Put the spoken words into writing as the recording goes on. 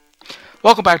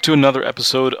Welcome back to another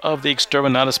episode of the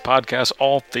Exterminatus Podcast,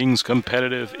 all things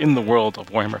competitive in the world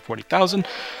of Warhammer 40,000.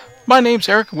 My name's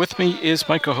Eric. With me is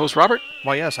my co-host Robert.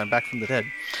 Why, yes, I'm back from the dead.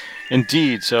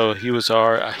 Indeed, so he was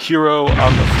our hero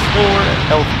on the floor at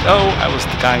LVO. I was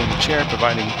the guy in the chair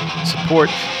providing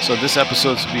support. So this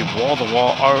episode's going to be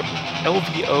wall-to-wall our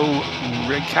LVO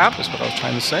recap is what I was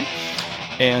trying to say.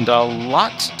 And a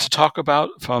lot to talk about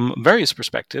from various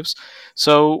perspectives.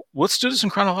 So let's do this in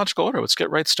chronological order. Let's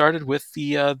get right started with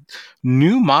the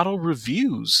new model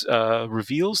reviews.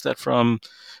 Reveals that from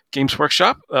Games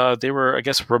Workshop. They were, I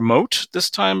guess, remote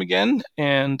this time again.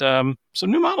 And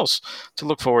some new models to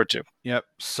look forward to. Yep,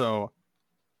 so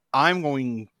I'm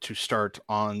going to start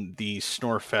on the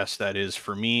Snorefest that is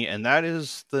for me, and that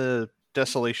is the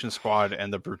Desolation Squad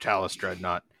and the Brutalis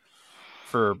Dreadnought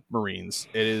for Marines.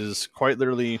 It is quite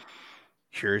literally,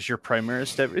 here's your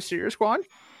Primaris Devastator Squad,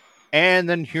 and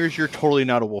then here's your totally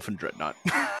not a Wolfen Dreadnought.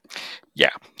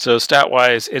 Yeah, so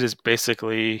stat-wise, it is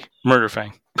basically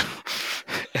Murderfang.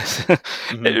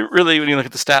 It really, when you look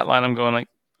at the stat line, I'm going like,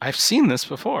 I've seen this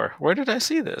before. Where did I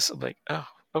see this? I'm like, oh,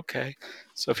 okay.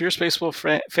 So if you're a Space Wolf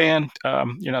fan,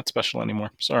 you're not special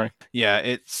anymore. Sorry. Yeah,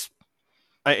 it's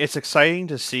exciting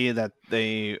to see that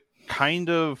they kind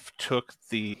of took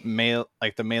the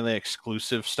melee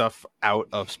exclusive stuff out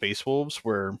of Space Wolves,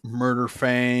 where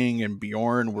Murderfang and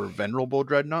Bjorn were venerable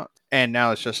dreadnought, and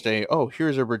now it's just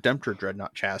here's a Redemptor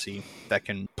dreadnought chassis that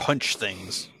can punch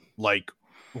things like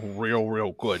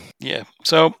real good. Yeah,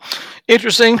 so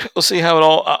interesting. We'll see how it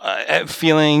all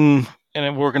feeling.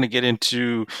 And we're going to get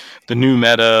into the new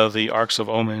meta, the Arcs of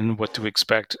Omen, what to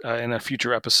expect in a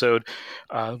future episode.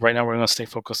 Right now, we're going to stay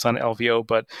focused on LVO,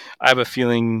 but I have a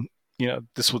feeling,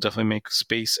 this will definitely make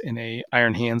space in a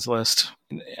Iron Hands list.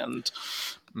 And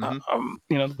one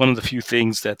of the few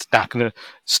things that's not going to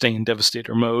stay in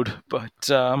Devastator mode.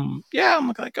 But I'm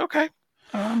like, okay.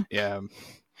 Yeah.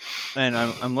 And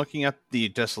I'm looking at the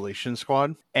Desolation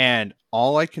Squad, and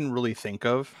all I can really think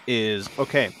of is,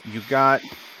 okay, you got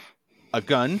a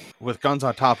gun with guns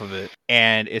on top of it,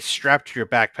 and it's strapped to your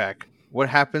backpack. What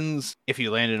happens if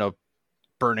you land in a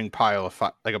burning pile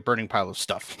of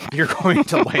stuff? You're going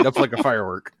to light up like a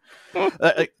firework.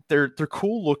 They're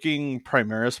cool looking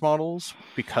Primaris models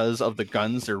because of the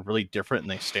guns. They're really different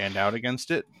and they stand out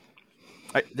against it.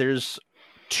 There's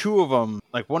two of them,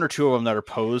 like one or two of them, that are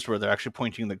posed where they're actually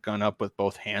pointing the gun up with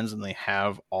both hands and they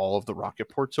have all of the rocket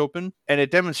ports open, and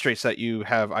it demonstrates that you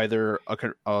have either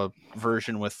a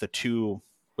version with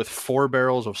with 4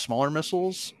 barrels of smaller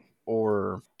missiles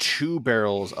or 2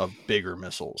 barrels of bigger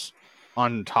missiles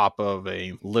on top of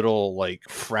a little like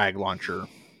frag launcher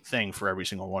thing for every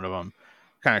single one of them,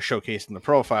 kind of showcasing the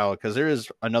profile, because there is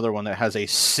another one that has a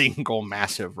single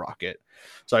massive rocket.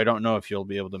 So I don't know if you'll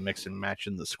be able to mix and match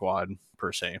in the squad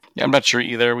per se. Yeah, I'm not sure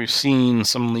either. We've seen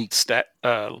some leaked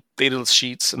data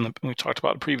sheets, and we talked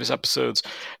about in previous episodes.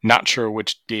 Not sure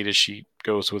which data sheet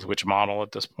goes with which model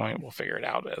at this point. We'll figure it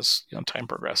out as time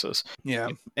progresses. Yeah,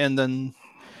 and then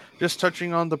just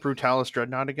touching on the Brutalis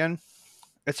Dreadnought again,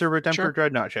 it's a Redemptor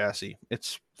Dreadnought chassis.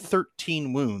 It's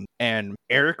 13 wounds, and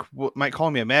Eric might call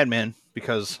me a madman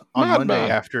because on Monday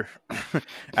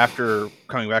after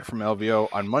coming back from LVO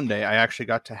on Monday, I actually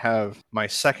got to have my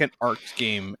second Arcs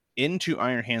game into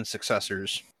Iron Hand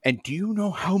Successors. And do you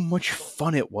know how much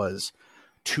fun it was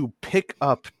to pick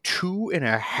up 2.5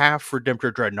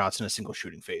 Redemptor Dreadnoughts in a single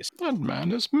shooting phase? That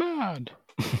man is mad.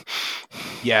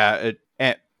 Yeah,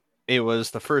 it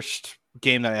was the first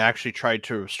game that I actually tried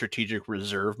to strategic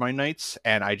reserve my knights,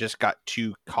 and I just got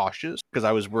too cautious because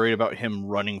I was worried about him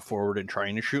running forward and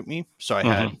trying to shoot me. So I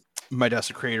had my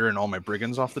Desecrator and all my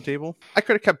Brigands off the table. I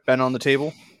could have kept Ben on the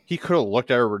table. He could have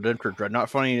looked at a Redemptor Dreadnought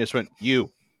funny and just went,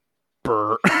 "You,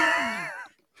 burr,"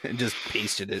 and just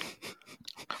pasted it.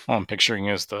 All I'm picturing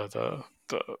is the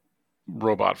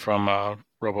robot from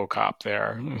RoboCop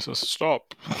there. It says,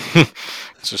 "Stop." It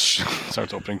just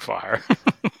starts opening fire.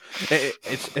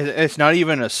 It's not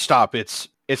even a stop. It's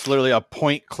literally a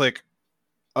point click.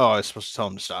 Oh, I was supposed to tell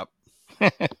him to stop.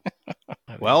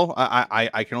 Well,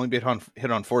 I can only be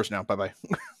hit on force now. Bye bye.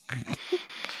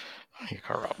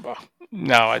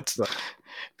 No, it's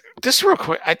just real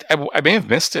quick. I may have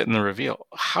missed it in the reveal.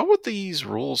 How are these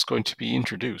rules going to be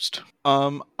introduced?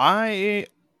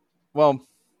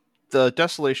 The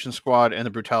Desolation Squad and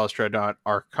the Brutalis Dreadnought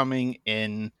are coming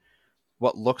in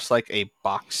what looks like a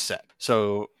box set.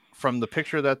 So from the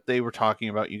picture that they were talking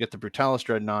about, you get the Brutalis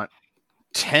Dreadnought,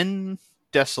 a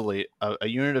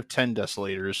unit of 10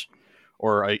 Desolators,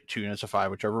 or 2 units of 5,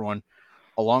 whichever one,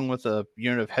 along with a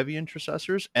unit of heavy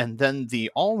intercessors, and then the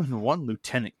all-in-one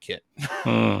lieutenant kit.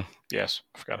 Yes,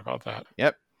 I forgot about that.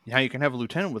 Yep. Now you can have a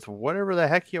lieutenant with whatever the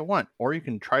heck you want, or you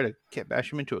can try to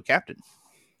bash him into a captain.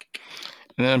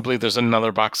 And then I believe there's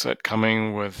another box set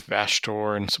coming with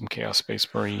Vashtor and some Chaos Space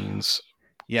Marines.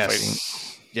 Yes.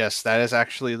 Fighting. Yes, that is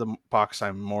actually the box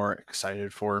I'm more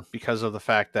excited for because of the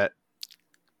fact that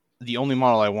the only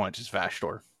model I want is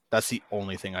Vashtor. That's the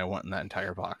only thing I want in that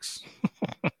entire box.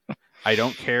 I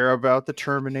don't care about the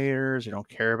Terminators. I don't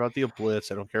care about the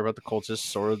Blitz. I don't care about the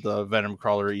Cultists or the Venom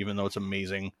Crawler, even though it's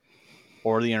amazing,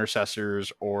 or the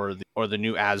Intercessors or the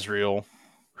new Azrael,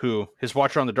 who his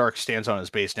Watcher on the Dark stands on his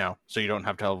base now, so you don't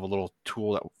have to have a little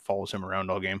tool that follows him around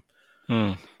all game.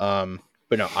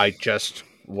 But no, I just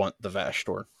want the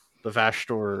Vashtor. The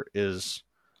Vashtor is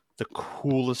the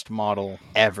coolest model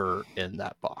ever in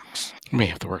that box. We may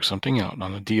have to work something out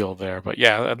on a deal there, but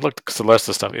yeah, I'd look because the rest of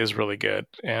the stuff is really good,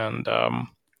 and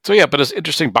so yeah, but it's an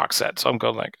interesting box set. So I'm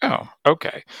going like, oh,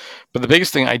 okay. But the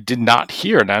biggest thing I did not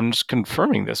hear, and I'm just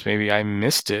confirming this, maybe I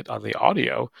missed it on the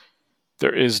audio.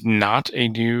 There is not a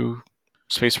new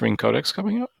Space Marine Codex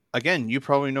coming out. Again, you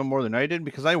probably know more than I did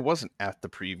because I wasn't at the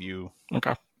preview.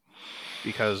 Okay.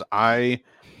 Because I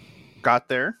got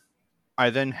there. I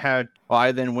then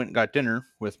went and got dinner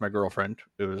with my girlfriend.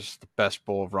 It was the best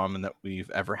bowl of ramen that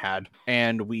we've ever had.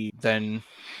 And we then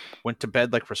went to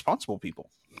bed like responsible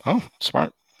people. Oh,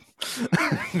 smart.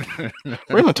 We're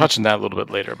going to touch on that a little bit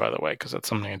later, by the way, because that's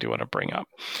something I do want to bring up.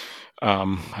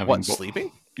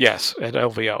 Sleeping? Yes, at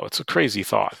LVO. It's a crazy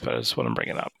thought, but I just want to bring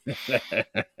it up.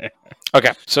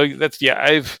 Okay, so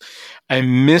I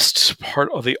missed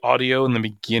part of the audio in the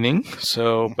beginning,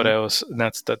 so but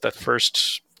that's that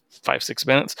first 5-6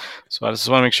 minutes. So I just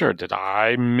want to make sure, did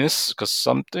I miss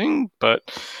something? But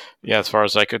yeah, as far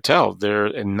as I could tell,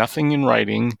 nothing in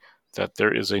writing that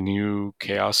there is a new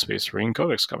Chaos Space Marine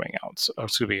Codex coming out. So,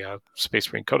 excuse me, a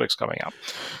Space Marine Codex coming out.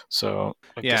 So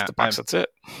I guess the box, that's it.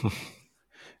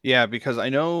 Yeah, because I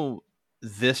know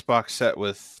this box set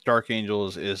with Dark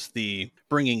Angels is the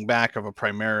bringing back of a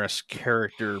Primaris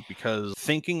character, because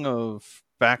thinking of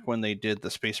back when they did the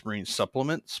Space Marine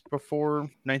supplements before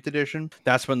 9th edition,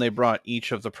 that's when they brought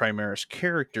each of the Primaris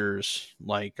characters,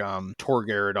 like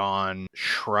Torgaradon,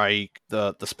 Shrike,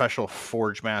 the special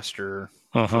Forge Master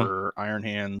for Iron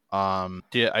Hand. I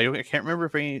can't remember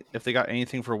if they got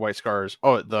anything for White Scars.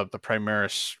 Oh, the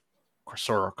Primaris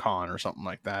Corsoro Khan or something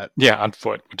like that. Yeah, on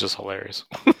foot, which is hilarious.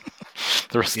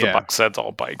 The rest of the box set's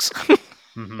all bikes.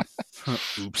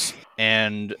 Oops.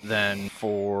 And then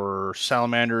for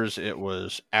Salamanders, it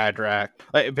was Adrak.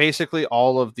 Basically,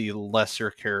 all of the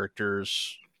lesser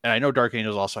characters. And I know Dark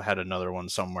Angels also had another one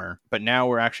somewhere. But now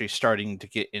we're actually starting to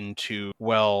get into,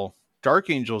 Dark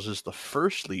Angels is the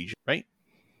first Legion, right?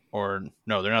 Or,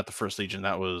 no, they're not the first Legion.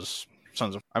 That was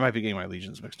Sons of... I might be getting my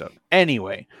Legions mixed up.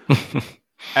 Anyway,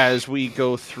 as we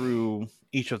go through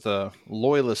each of the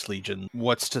Loyalist Legion,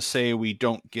 what's to say we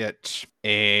don't get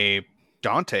a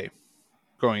Dante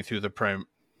going through the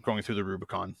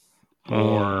Rubicon,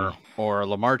 or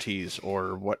Lamartes,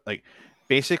 or what? Like,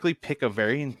 basically pick a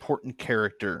very important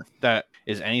character that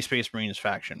is any Space Marines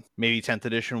faction. Maybe 10th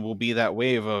edition will be that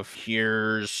wave of,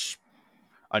 here's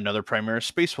another Primaris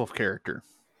Space Wolf character,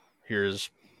 here's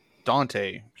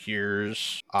Dante,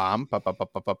 here's a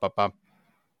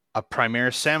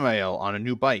Primaris Samael on a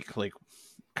new bike, like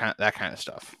that kind of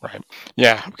stuff. Right.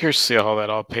 Yeah, I'm curious to see how that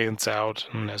all pans out.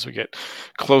 And as we get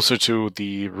closer to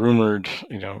the rumored,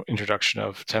 introduction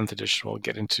of 10th edition, we'll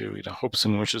get into, hopes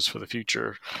and wishes for the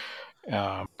future.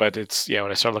 But it's,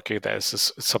 when I start looking at that,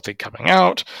 it's something coming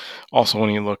out. Also,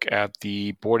 when you look at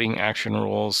the boarding action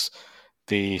rules,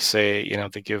 they say,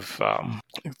 they give,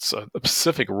 it's a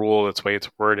specific rule, that's the way it's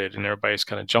worded, and everybody's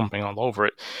kind of jumping all over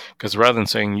it. Because rather than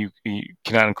saying you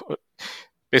cannot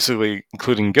basically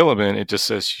including Gilliman, it just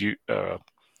says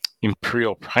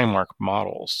Imperial Primarch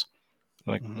models.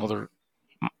 Like,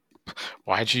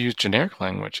 why'd you use generic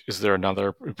language? Is there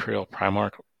another Imperial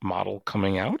Primarch model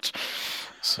coming out?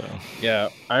 So yeah,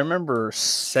 I remember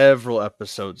several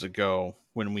episodes ago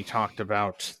when we talked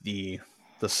about the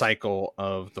cycle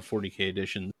of the 40k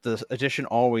edition. The edition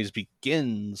always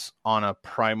begins on a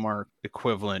Primarch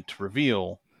equivalent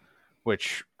reveal,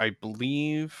 which I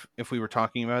believe, if we were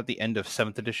talking about the end of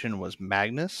 7th edition, was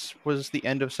Magnus was the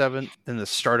end of 7th, then the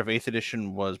start of 8th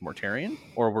edition was Mortarion,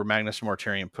 or were Magnus and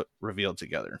Mortarion revealed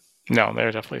together? No,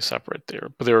 they're definitely separate there,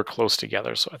 but they were close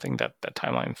together, so I think that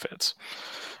timeline fits.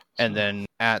 And then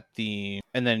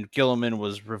Gilliman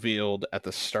was revealed at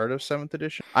the start of 7th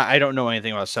edition. I don't know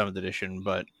anything about 7th edition,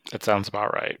 but that sounds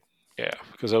about right. Yeah,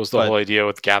 because that was the whole idea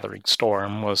with Gathering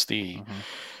Storm, was the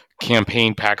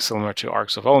campaign pack similar to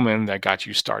Arcs of Omen that got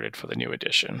you started for the new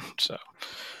edition. So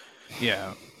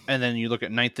yeah, and then you look at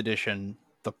 9th edition,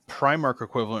 the Primarch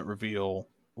equivalent reveal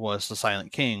was the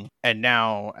Silent King, and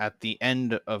now at the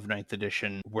end of Ninth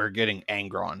Edition, we're getting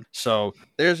Angron. So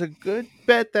there's a good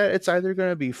bet that it's either going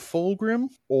to be Fulgrim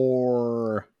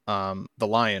or the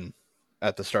Lion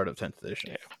at the start of 10th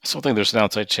edition. Yeah. I still think there's an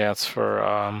outside chance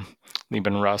for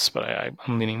Lieben Russ, but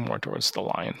I'm leaning more towards the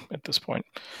Lion at this point.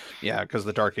 Yeah, because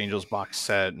the Dark Angels box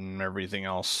set and everything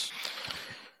else.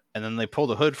 And then they pull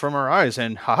the hood from our eyes,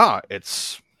 and haha,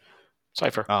 it's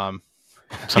Cypher.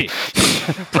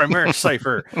 Primaris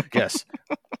Cypher, yes.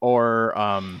 Or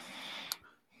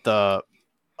the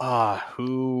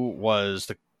who was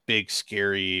the big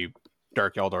scary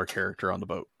Dark Eldar character on the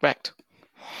boat? Vect.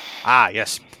 Ah,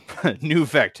 yes. New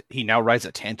Vect. He now rides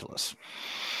a Tantalus.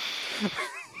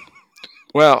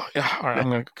 Well, all right, I'm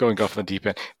going to go for the deep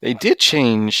end. They did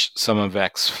change some of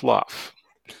Vect's fluff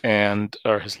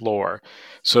or his lore.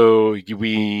 So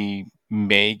we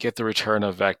may get the return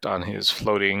of Vect on his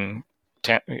floating...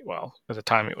 well, at the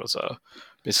time it was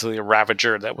basically a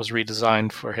Ravager that was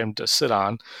redesigned for him to sit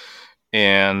on.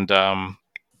 And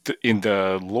in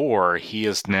the lore, he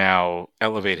is now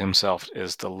elevate himself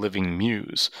as the living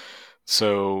muse.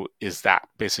 So is that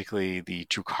basically the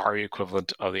Drukhari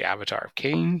equivalent of the Avatar of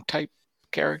Cain type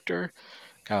character?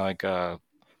 Kind of like a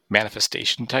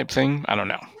manifestation type thing? I don't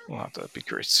know. We'll have to be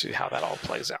curious to see how that all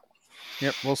plays out.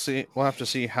 Yep, we'll see. We'll have to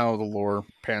see how the lore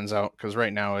pans out, because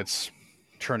right now it's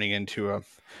turning into a...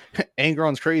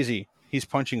 Angron's crazy. He's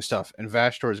punching stuff, and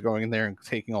Vashtor is going in there and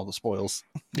taking all the spoils.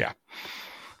 Yeah,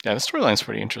 the storyline's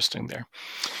pretty interesting there.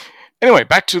 Anyway,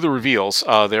 back to the reveals.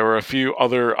 There were a few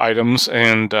other items,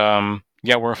 and we're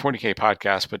a 40K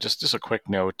podcast, but just a quick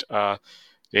note. The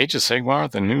Age of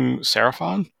Sigmar, the new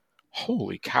Seraphon,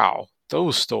 holy cow,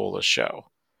 those stole the show.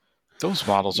 Those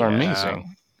models are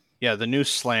amazing. Yeah, the new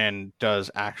Slan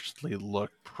does actually look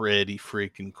pretty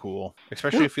freaking cool,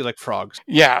 especially if you like frogs.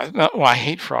 Yeah, I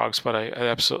hate frogs, but I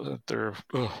absolutely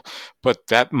but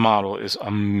that model is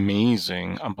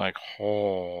amazing. I'm like,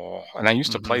 oh, and I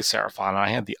used to play Seraphon, and I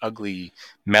had the ugly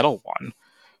metal one,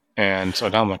 and so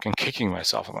now I'm like, I'm kicking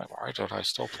myself. I'm like, why don't I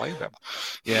still play them?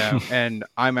 Yeah, and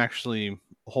I'm actually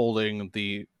holding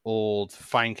the old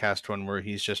Finecast one where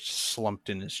he's just slumped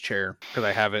in his chair because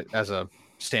I have it as a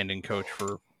standing coach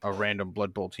for a random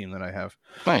Blood Bowl team that I have.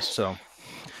 Nice. So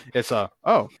it's a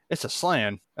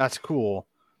Slan. That's cool.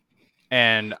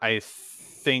 And I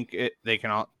think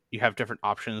you have different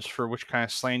options for which kind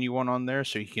of Slan you want on there.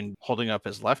 So you can holding up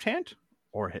his left hand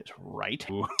or his right.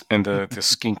 And the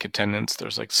skink attendants,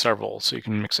 there's like several, so you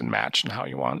can mix and match and how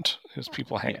you want his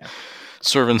people hang. Yeah.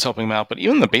 Servants helping him out. But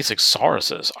even the basic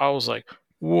Sauruses, I was like,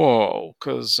 whoa,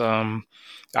 because I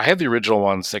had the original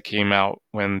ones that came out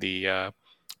when the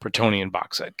Bretonnian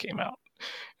box set came out.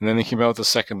 And then they came out with the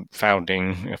second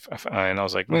founding, and I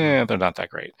was like, they're not that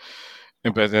great.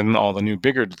 But then all the new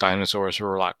bigger dinosaurs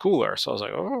were a lot cooler. So I was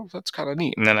like, oh, that's kind of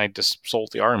neat. And then I just sold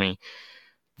the army.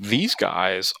 These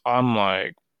guys, I'm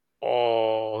like,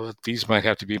 oh, these might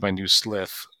have to be my new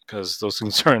Slith, because those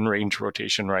things are in range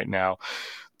rotation right now.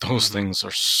 Those things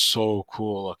are so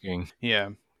cool looking. Yeah.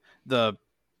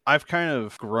 I've kind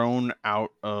of grown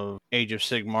out of Age of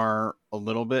Sigmar a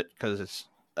little bit, because it's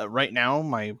right now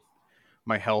my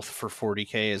health for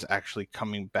 40K is actually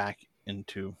coming back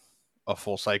into a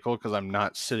full cycle, because I'm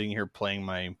not sitting here playing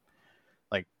my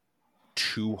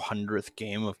 200th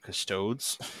game of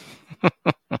Custodes.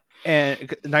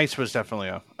 And Knights was definitely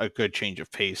a good change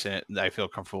of pace, and I feel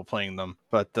comfortable playing them.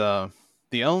 But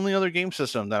the only other game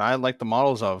system that I like the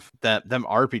models of, them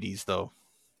RPDs though,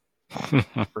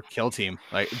 for Kill Team,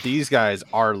 like these guys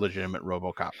are legitimate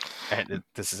RoboCop, and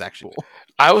this is actually cool.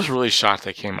 I was really shocked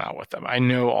they came out with them. I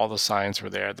know all the signs were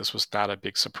there. This was not a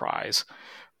big surprise,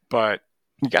 but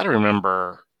you got to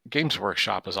remember, Games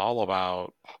Workshop is all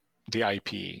about the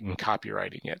IP and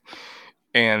copywriting it,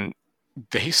 and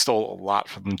they stole a lot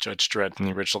from Judge Dredd in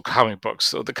the original comic books.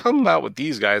 So to come out with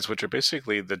these guys, which are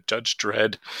basically the Judge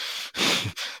Dredd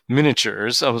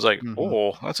miniatures, I was like,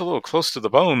 oh, that's a little close to the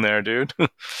bone there, dude.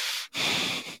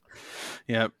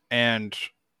 Yep. And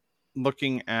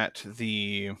looking at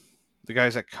the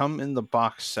guys that come in the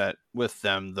box set with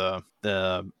them,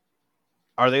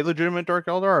 are they legitimate Dark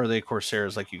Eldar, or are they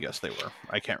Corsairs like you guessed they were?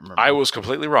 I can't remember. I was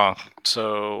completely wrong.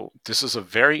 So this is a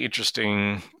very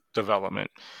interesting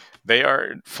development. They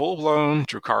are full-blown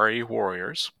Drukhari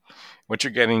warriors. What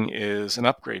you're getting is an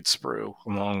upgrade sprue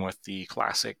along with the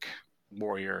classic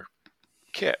warrior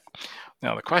kit.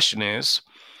 Now the question is,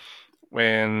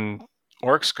 when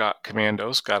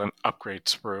Commandos got an upgrade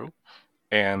sprue,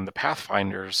 and the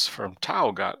Pathfinders from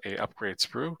Tau got a upgrade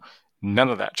sprue, none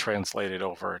of that translated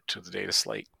over to the data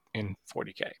slate in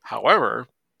 40K. However,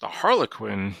 the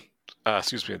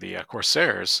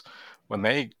Corsairs, when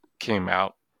they came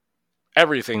out,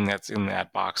 everything that's in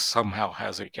that box somehow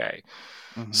has a K.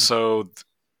 Mhm. So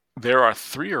there are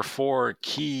 3 or 4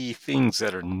 key things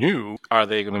that are new. Are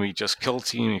they going to be just Kill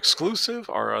Team exclusive,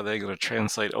 or are they going to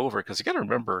translate over? Because you got to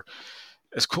remember,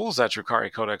 as cool as that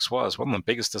Drukhari Codex was, one of the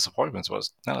biggest disappointments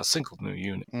was not a single new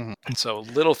unit. Mhm. And so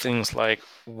little things like,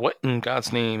 what in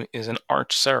God's name is an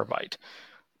Arch Cerebite?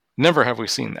 Never have we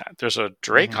seen that. There's a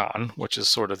Dracon, which is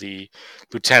sort of the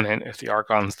lieutenant if the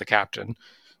Archon's the captain.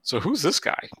 So who's this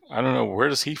guy? I don't know. Where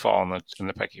does he fall in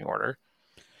the pecking order?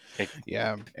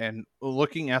 Yeah, and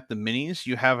looking at the minis,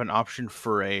 you have an option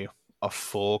for a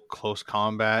full close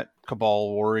combat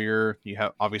Cabal warrior. You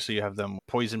have them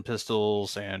poison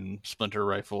pistols and splinter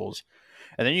rifles,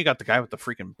 and then you got the guy with the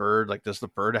freaking bird. Like, does the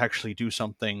bird actually do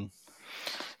something?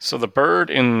 So the bird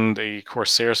in the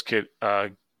Corsairs kit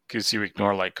gives you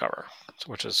ignore light cover,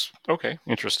 which is okay,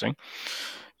 interesting.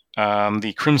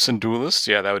 The Crimson Duelist,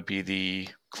 yeah, that would be the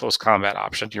close combat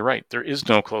option. You're right, there is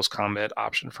no close combat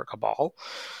option for Cabal,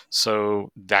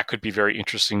 so that could be very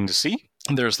interesting to see.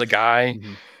 There's the guy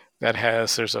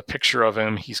there's a picture of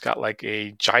him. He's got like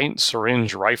a giant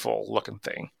syringe rifle looking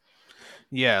thing.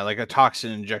 Yeah, like a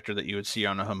toxin injector that you would see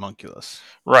on a homunculus.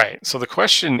 Right. So the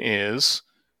question is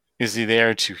he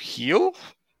there to heal,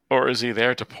 or is he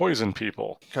there to poison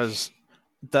people? Because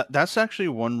that's actually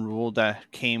one rule that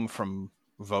came from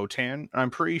Votann. I'm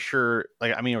pretty sure,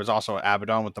 it was also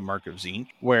Abaddon with the Mark of Tzeentch,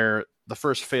 where the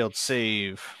first failed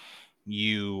save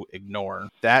you ignore.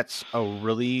 That's a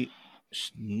really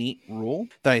neat rule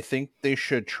that I think they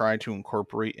should try to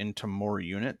incorporate into more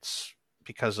units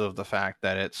because of the fact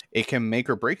that it can make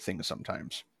or break things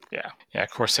sometimes. Yeah.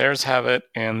 Corsairs have it,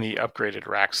 and the upgraded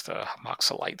racks, the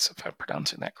Moxalites, if I'm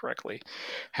pronouncing that correctly,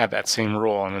 have that same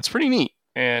rule, and it's pretty neat.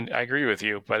 And I agree with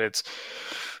you, but it's,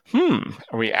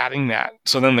 are we adding that?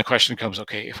 So then the question comes,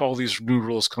 okay, if all these new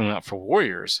rules come out for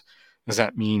Warriors, does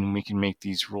that mean we can make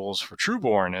these rules for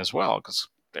Trueborn as well? Because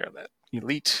they're that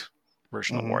elite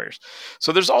version of Warriors.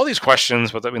 So there's all these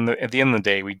questions, but I mean, at the end of the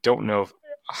day, we don't know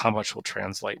how much will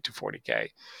translate to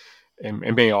 40K.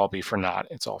 It may all be for naught.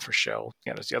 It's all for show.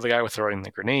 Yeah, there's the other guy with throwing the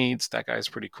grenades. That guy's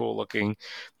pretty cool looking.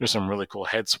 There's some really cool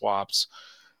head swaps.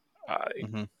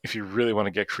 If you really want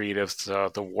to get creative,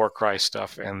 the Warcry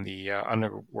stuff and the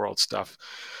Underworld stuff,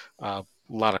 a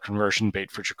lot of conversion bait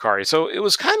for Drukhari. So it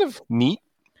was kind of neat,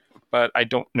 but I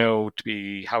don't know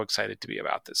how excited to be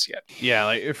about this yet. Yeah,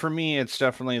 like for me, it's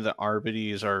definitely the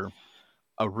Arbites are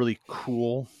a really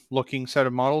cool looking set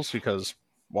of models, because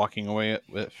walking away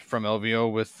from LVO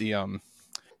with the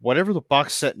whatever the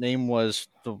box set name was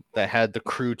that had the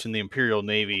Kroot and the Imperial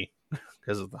Navy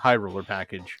because of the High Roller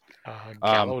package.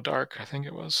 Gallo Dark, I think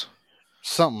it was.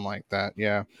 Something like that,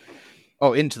 yeah.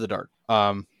 Oh, Into the Dark.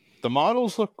 The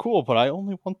models look cool, but I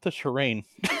only want the terrain.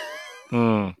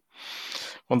 Well,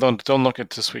 don't look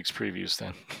at this week's previews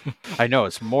then. I know,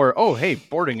 it's more,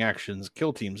 boarding actions,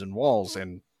 kill teams, and walls,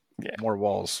 and more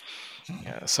walls.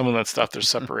 Yeah, some of that stuff they're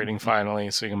separating finally,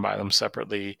 so you can buy them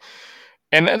separately.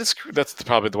 And that's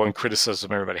probably the one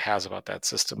criticism everybody has about that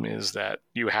system, is that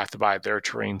you have to buy their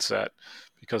terrain set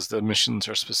because the missions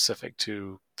are specific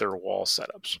to their wall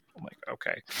setups. I'm like,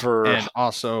 okay. And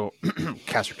also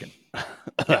Kasrkin.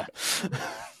 Yeah,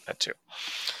 that too.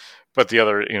 But the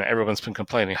other, everyone's been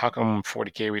complaining, how come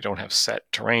 40K we don't have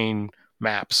set terrain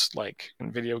maps like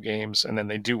in video games? And then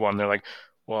they do one, they're like,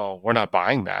 well, we're not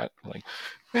buying that. I'm like,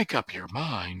 make up your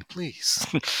mind, please.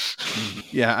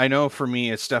 Yeah, I know for me,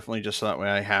 it's definitely just that way.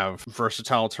 I have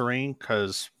versatile terrain,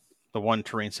 because the one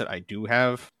terrain set I do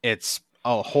have, it's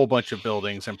a whole bunch of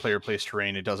buildings and player place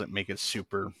terrain. It doesn't make it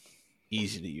super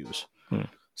easy to use.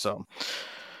 So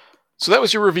that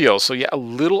was your reveal. So yeah, a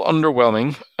little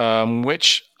underwhelming,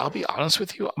 which I'll be honest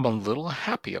with you, I'm a little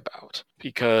happy about,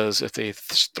 because if they've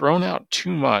thrown out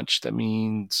too much, that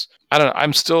means, I don't know,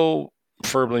 I'm still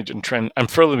firmly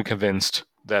convinced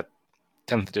that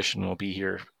 10th edition will be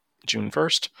here June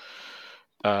 1st.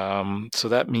 So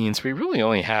that means we really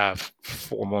only have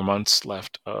 4 more months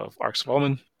left of Arcs of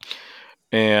Omen.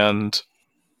 And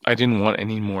I didn't want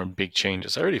any more big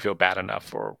changes. I already feel bad enough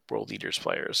for World Leaders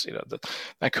players.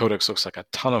 That codex looks like a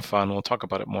ton of fun. We'll talk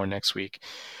about it more next week.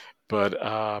 But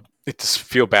it just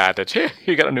feel bad that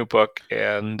you got a new book,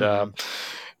 and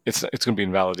it's going to be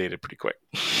invalidated pretty quick.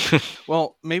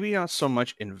 Well, maybe not so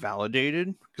much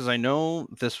invalidated, because I know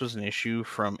this was an issue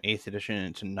from 8th edition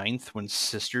into 9th when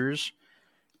Sisters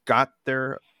got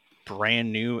their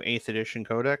brand new 8th edition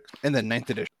codex, and then 9th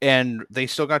edition, and they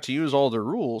still got to use all their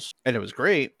rules, and it was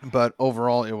great, but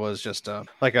overall it was just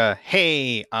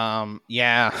hey,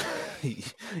 yeah,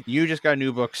 you just got a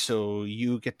new book, so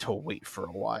you get to wait for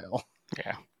a while.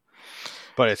 Yeah.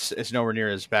 but it's nowhere near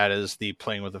as bad as the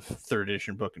playing with a 3rd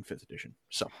edition book in 5th edition.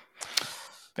 So,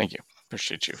 thank you.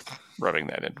 Appreciate you rubbing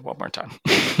that in one more time.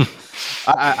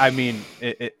 I mean,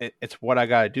 it's what I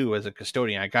gotta do as a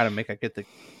custodian. I gotta get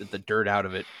the dirt out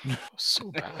of it. So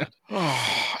bad.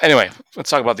 Anyway, let's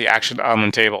talk about the action on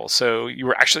the table. So you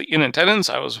were actually in attendance.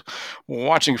 I was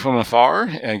watching from afar.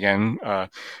 Again,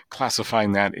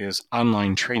 classifying that as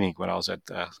online training when I was at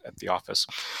the office.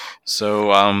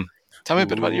 So tell me a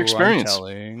bit about your experience.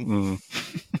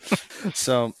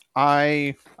 So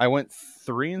I went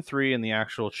 3-3 in the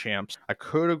actual champs. I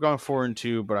could have gone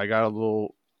 4-2, but I got a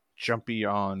little jumpy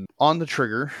on the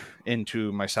trigger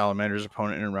into my Salamander's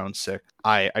opponent in round 6.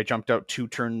 I jumped out 2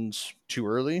 turns too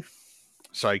early,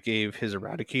 so I gave his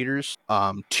Eradicators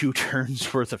 2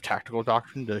 turns worth of Tactical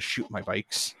Doctrine to shoot my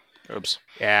bikes. Oops.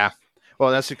 Yeah.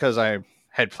 Well, that's because I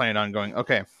had planned on going,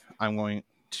 okay, I'm going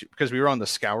to, because we were on the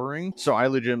Scouring, so I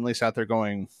legitimately sat there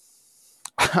going,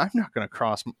 I'm not going to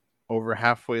cross over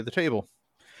halfway of the table.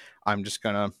 I'm just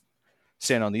going to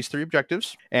stand on these 3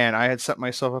 objectives. And I had set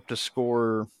myself up to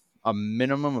score a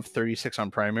minimum of 36 on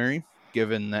primary,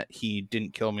 given that he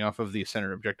didn't kill me off of the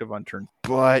center objective on turn.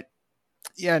 But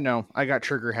yeah, no, I got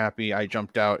trigger happy. I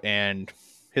jumped out, and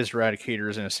his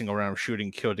Eradicators in a single round of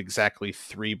shooting killed exactly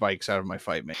 3 bikes out of my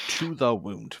 5 men to the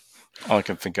wound. All I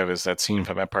can think of is that scene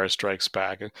from Empire Strikes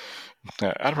Back.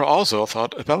 Admiral also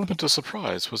thought an element of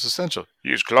surprise was essential.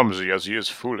 He is clumsy as he is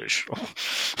foolish.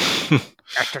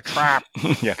 That's a trap.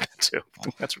 Yeah, that too.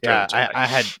 That's I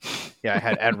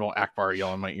had Admiral Akbar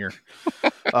yell in my ear.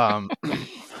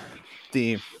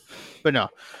 But no,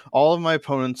 all of my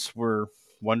opponents were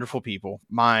wonderful people.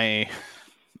 My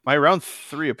round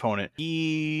 3 opponent,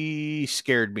 he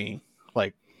scared me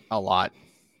like a lot,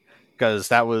 because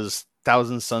that was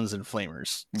Thousand Suns and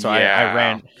Flamers. So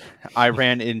yeah. I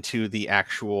ran into the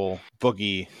actual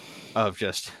boogie of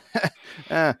just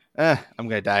I'm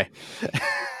gonna die.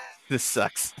 This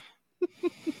sucks.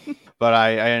 But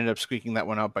I ended up squeaking that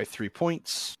one out by 3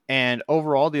 points. And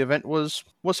overall, the event was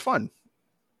fun.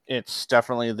 It's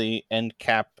definitely the end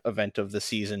cap event of the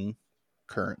season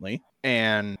currently.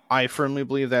 And I firmly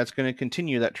believe that's going to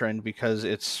continue that trend, because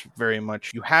it's very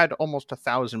much, you had almost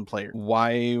 1,000 players.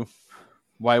 Why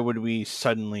would we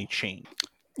suddenly change?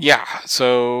 Yeah,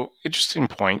 so interesting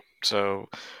point. So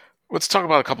let's talk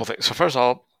about a couple things. So first of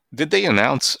all, did they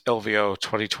announce LVO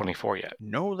 2024 yet?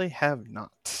 No, they have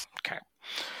not. Okay.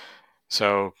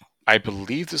 So I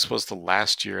believe this was the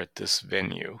last year at this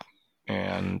venue.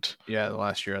 And yeah, the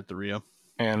last year at the Rio.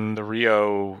 And the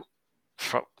Rio,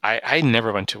 I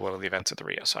never went to one of the events at the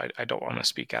Rio, so I don't want to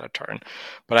speak out of turn.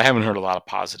 But I haven't heard a lot of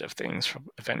positive things from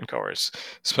event goers,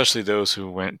 especially those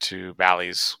who went to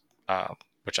Bally's,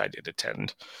 which I did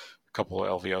attend a couple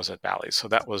of LVOs at Bally's. So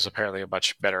that was apparently a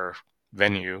much better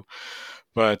venue.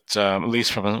 But at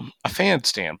least from a fan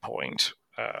standpoint,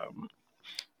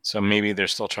 so maybe they're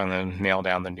still trying to nail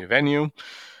down the new venue.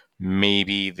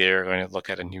 Maybe they're going to look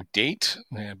at a new date,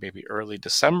 maybe early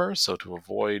December. So to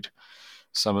avoid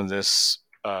some of this,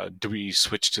 do we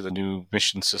switch to the new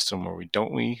mission system, or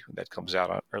don't we? That comes out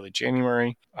on early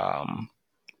January. I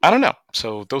don't know.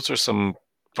 So those are some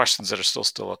questions that are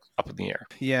still up in the air.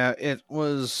 Yeah, it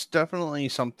was definitely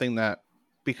something that,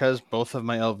 because both of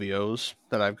my LVOs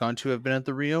that I've gone to have been at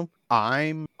the Rio,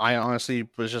 I honestly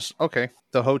was just, okay,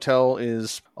 the hotel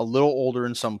is a little older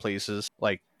in some places,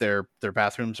 like their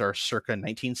bathrooms are circa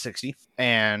 1960,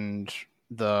 and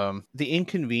the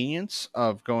inconvenience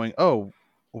of going, oh,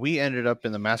 we ended up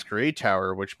in the Masquerade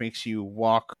Tower, which makes you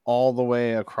walk all the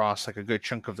way across like a good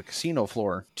chunk of the casino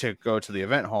floor to go to the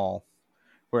event hall,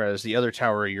 whereas the other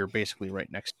tower you're basically right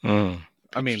next to.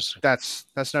 I mean, that's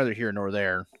neither here nor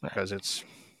there, because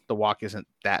the walk isn't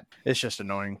that. It's just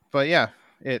annoying. But yeah,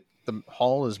 the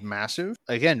hall is massive.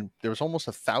 Again, there was almost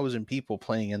 1,000 people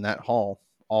playing in that hall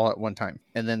all at one time.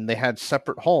 And then they had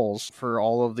separate halls for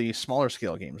all of the smaller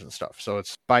scale games and stuff. So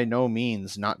it's by no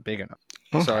means not big enough.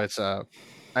 Okay. So it's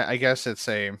I guess it's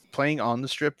playing on the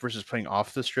strip versus playing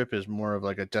off the strip is more of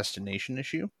like a destination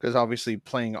issue, because obviously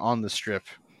playing on the strip,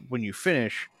 when you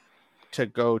finish to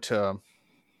go to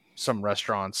some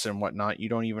restaurants and whatnot, you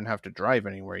don't even have to drive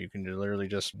anywhere. You can literally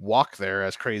just walk there,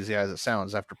 as crazy as it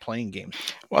sounds, after playing games.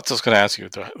 Well, I was going to ask you,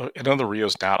 I know the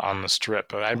Rio's not on the strip,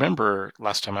 but I remember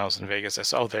last time I was in Vegas, I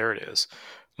said, oh, there it is. I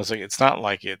was like, it's not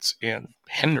like it's in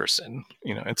Henderson.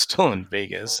 It's still in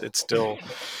Vegas. It's still,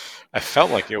 I felt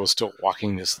like it was still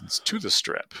walking distance to the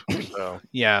strip. So.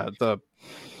 Yeah, the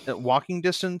walking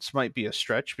distance might be a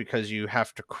stretch, because you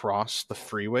have to cross the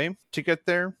freeway to get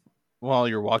there while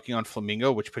you're walking on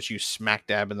Flamingo, which puts you smack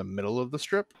dab in the middle of the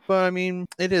strip. But I mean,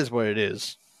 it is what it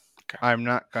is. Okay. I'm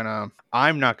not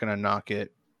gonna knock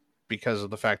it, because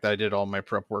of the fact that I did all my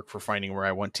prep work for finding where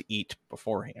I want to eat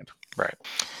beforehand. Right.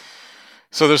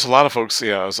 So there's a lot of folks,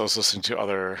 I was listening to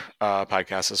other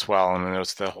podcasts as well, and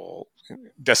there's the whole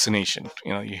destination.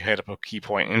 You hit up a key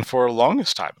point, and for the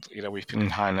longest time, we've been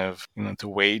kind of, the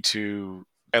way to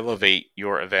elevate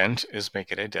your event is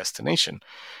make it a destination.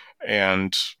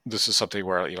 And this is something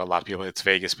where, a lot of people, it's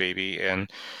Vegas, baby,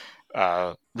 and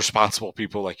responsible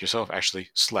people like yourself actually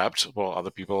slept while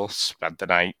other people spent the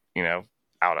night,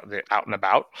 out and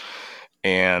about.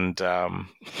 And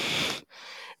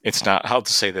it's not, how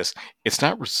to say this, it's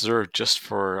not reserved just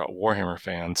for Warhammer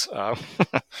fans.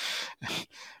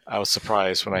 I was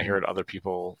surprised when I heard other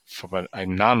people from a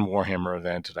non-Warhammer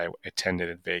event that I attended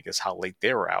in Vegas, how late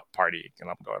they were out partying. And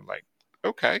I'm going like,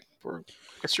 okay, I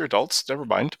guess you're adults, never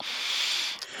mind.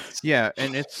 Yeah,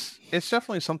 and it's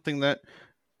definitely something that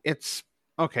it's,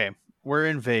 okay, we're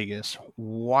in Vegas.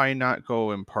 Why not go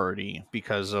and party?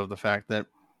 Because of the fact that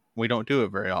we don't do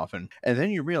it very often. And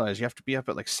then you realize you have to be up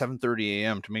at like 7:30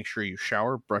 a.m. to make sure you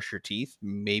shower, brush your teeth,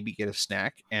 maybe get a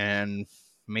snack, and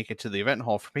make it to the event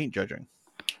hall for paint judging.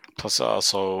 Plus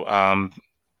also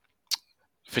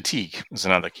fatigue is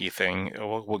another key thing.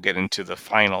 We'll get into the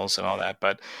finals and all that,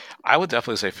 but I would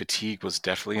definitely say fatigue was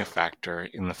definitely a factor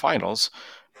in the finals.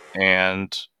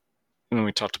 And when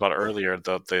we talked about earlier,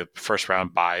 the first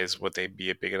round buys, would they be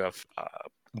a big enough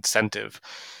incentive?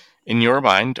 In your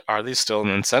mind, are they still an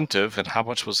incentive, and how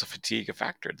much was the fatigue a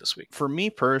factor this week? For me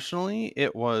personally,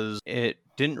 it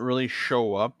didn't really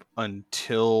show up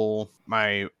until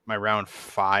my round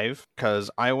 5,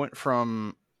 because I went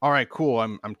from, all right, cool,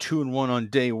 I'm 2-1 on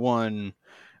day 1.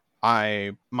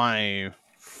 My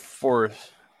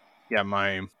fourth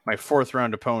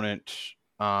round opponent.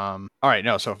 All right,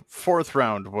 no, so fourth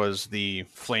round was the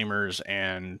Flamers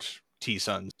and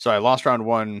T-Suns. So I lost round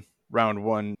 1. Round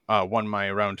 1 won my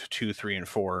round 2, 3, and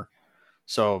 4.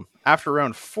 So after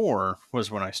round 4 was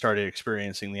when I started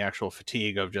experiencing the actual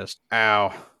fatigue of just,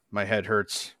 ow, my head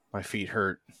hurts, my feet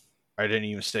hurt, I didn't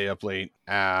even stay up late,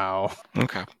 ow.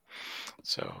 Okay,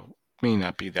 so may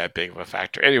not be that big of a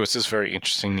factor. Anyways, it's very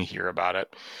interesting to hear about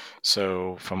it.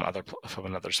 So from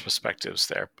another's perspectives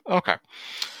there. Okay.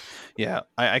 Yeah,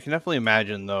 I can definitely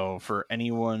imagine though, for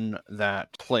anyone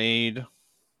that played,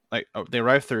 like, they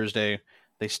arrive Thursday,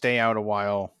 they stay out a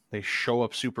while, they show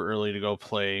up super early to go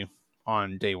play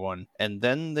on day 1, and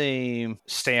then they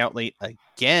stay out late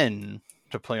again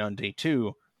to play on day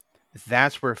 2.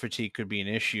 That's where fatigue could be an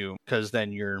issue, because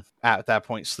then you're at that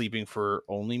point sleeping for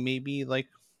only maybe like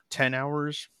 10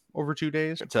 hours over 2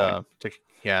 days to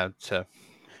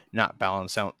not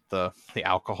balance out the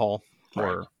alcohol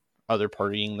or other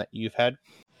partying that you've had.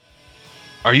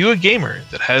 Are you a gamer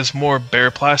that has more bare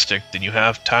plastic than you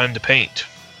have time to paint?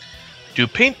 Do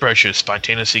paintbrushes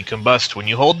spontaneously combust when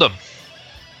you hold them?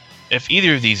 If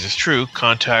either of these is true,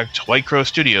 contact White Crow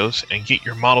Studios and get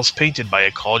your models painted by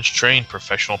a college-trained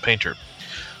professional painter.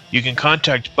 You can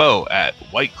contact Bo at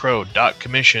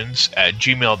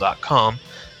whitecrow.commissions@gmail.com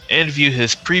and view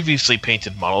his previously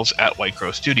painted models at White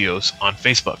Crow Studios on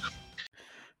Facebook.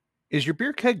 Is your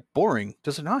beer keg boring?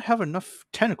 Does it not have enough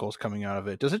tentacles coming out of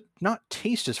it? Does it not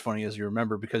taste as funny as you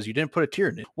remember because you didn't put a tear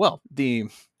in it? Well, the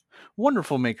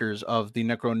wonderful makers of the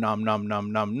Necro Nom Nom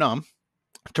Nom Nom Nom,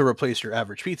 to replace your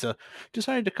average pizza,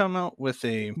 decided to come out with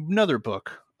another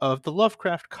book of the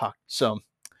Lovecraft cocktail. So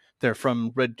they're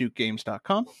from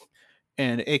reddukegames.com,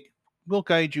 and it will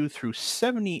guide you through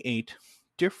 78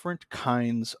 different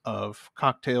kinds of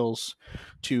cocktails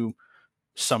to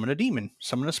summon a demon,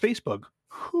 summon a space bug.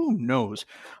 Who knows?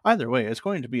 Either way, it's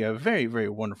going to be a very, very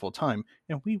wonderful time,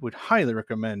 and we would highly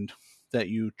recommend that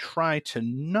you try to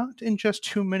not ingest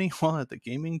too many while at the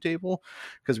gaming table,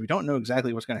 because we don't know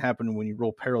exactly what's going to happen when you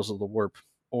roll Perils of the Warp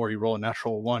or you roll a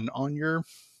natural 1 on your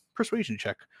persuasion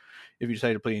check if you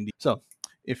decide to play D&D. So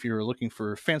if you're looking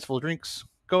for fanciful drinks,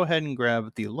 go ahead and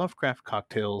grab the Lovecraft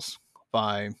cocktails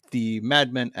by the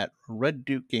madmen at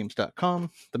reddukegames.com,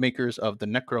 the makers of the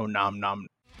Necro Nom Nom.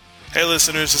 Hey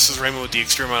listeners, this is Raymond with the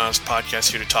Extreme Honest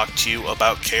Podcast, here to talk to you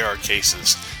about KR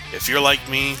Cases. If you're like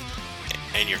me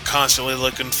and you're constantly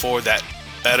looking for that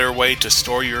better way to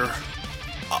store your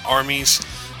armies,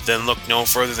 then look no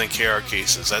further than KR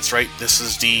Cases. That's right, this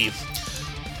is the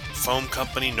foam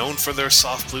company known for their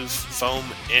soft blue foam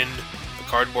in the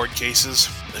cardboard cases.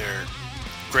 They're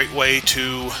a great way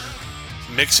to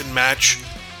mix and match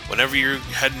whenever you're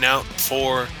heading out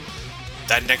for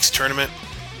that next tournament.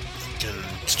 You can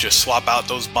just swap out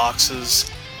those boxes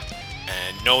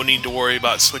and no need to worry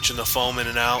about switching the foam in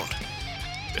and out.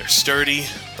 They're sturdy,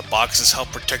 the boxes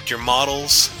help protect your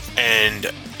models, and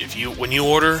when you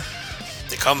order,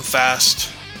 they come fast,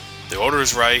 the order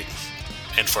is right,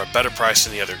 and for a better price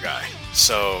than the other guy.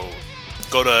 So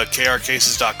go to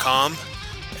krcases.com,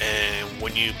 and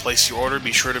when you place your order,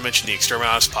 be sure to mention the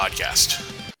Exterminatus podcast.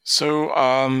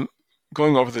 So,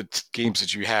 going over the games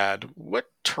that you had, what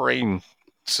terrain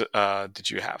did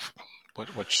you have?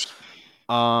 Which?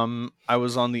 I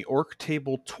was on the Orc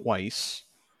table twice.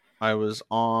 I was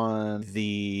on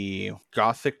the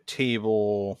Gothic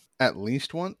table at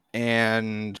least once,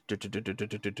 and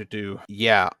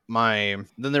yeah,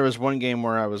 then there was one game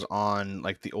where I was on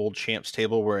like the old champs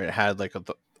table where it had like a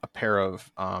pair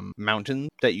of mountains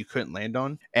that you couldn't land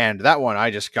on, and that one I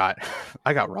just got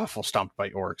I got ruffle stomped by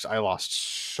orcs. I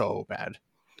lost so bad.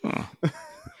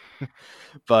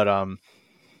 But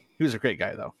he was a great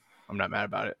guy though. I'm not mad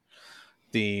about it.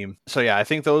 So yeah, I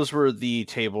think those were the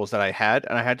tables that I had,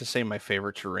 and I had to say my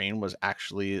favorite terrain was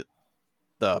actually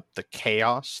the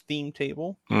chaos theme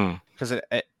table, because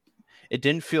it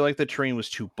didn't feel like the terrain was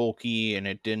too bulky, and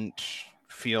it didn't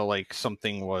feel like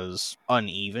something was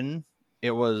uneven.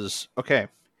 It was okay.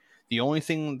 The only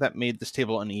thing that made this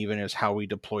table uneven is how we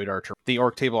deployed our terrain. The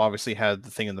orc table obviously had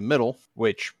the thing in the middle,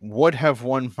 which would have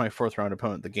won my fourth round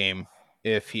opponent the game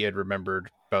if he had remembered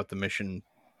about the mission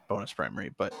bonus primary,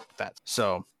 but that's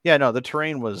so yeah, no, the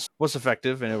terrain was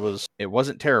effective, and it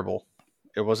wasn't terrible.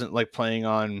 It wasn't like playing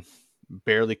on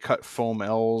barely cut foam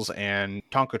L's and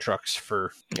Tonka trucks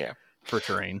for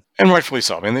terrain. And rightfully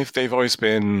so. I mean, they've always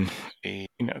been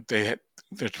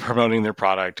they're promoting their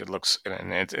product. It looks,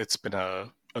 and it's been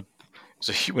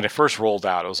when it first rolled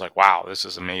out, it was like, wow, this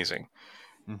is amazing.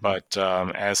 Mm-hmm. But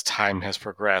as time has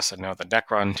progressed, and now the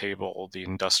Necron table, the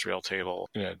industrial table,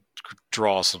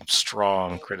 draw some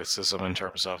strong criticism in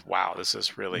terms of, wow, this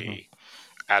is really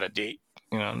out of date.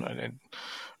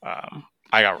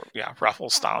 I got ruffle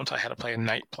stomped. I had to play a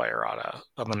knight player on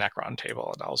the Necron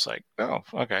table, and I was like, oh,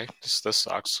 okay, this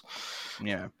sucks.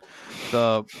 Yeah.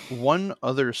 The one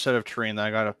other set of terrain that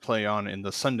I got to play on in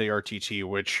the Sunday RTT,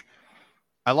 which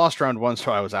I lost round 1,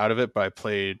 so I was out of it, but I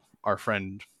played our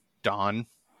friend Don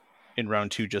in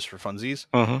round 2 just for funsies.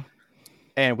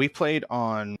 And we played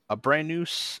on a brand new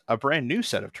set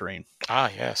of terrain.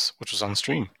 Ah, yes, which was on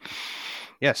stream.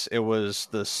 Yes, it was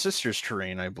the Sisters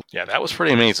terrain, I believe. Yeah, that was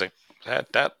pretty amazing.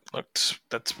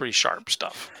 That's pretty sharp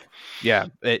stuff. Yeah,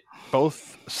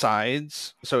 both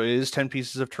sides, so it is 10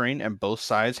 pieces of terrain, and both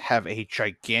sides have a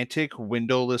gigantic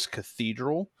windowless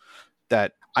cathedral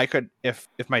that I could, if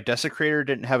my Desecrator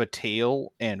didn't have a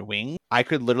tail and wing, I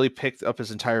could literally pick up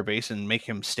his entire base and make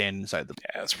him stand inside the.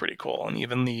 Yeah, that's pretty cool. And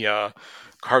even the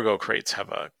cargo crates have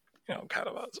a kind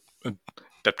of a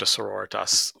Adeptus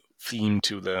Sororitas theme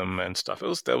to them and stuff.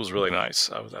 That was really nice.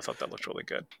 I thought that looked really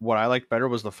good. What I liked better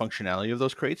was the functionality of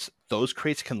those crates. Those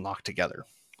crates can lock together.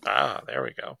 Ah, there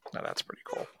we go. Now that's pretty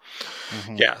cool.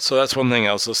 Yeah, so that's one thing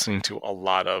I was listening to a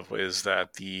lot of, is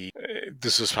that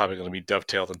this is probably going to be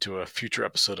dovetailed into a future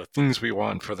episode of things we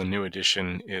want for the new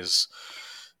edition, is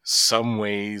some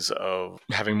ways of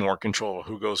having more control of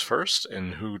who goes first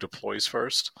and who deploys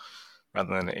first,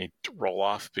 rather than a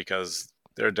roll-off, because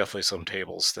there are definitely some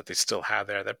tables that they still have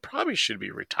there that probably should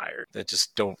be retired, that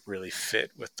just don't really fit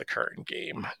with the current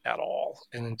game at all.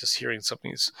 And then just hearing some of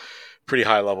these pretty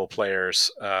high-level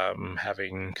players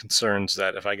having concerns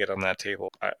that if I get on that table,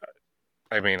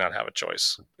 I may not have a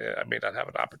choice. I may not have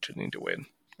an opportunity to win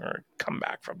or come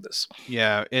back from this.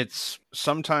 Yeah,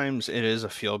 sometimes it is a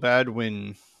feel bad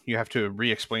when you have to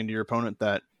re-explain to your opponent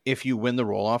that if you win the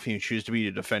roll-off and you choose to be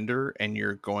a defender, and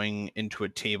you're going into a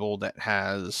table that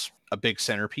has a big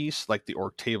centerpiece like the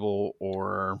Orc table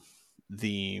or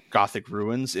the Gothic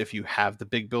ruins, if you have the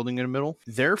big building in the middle,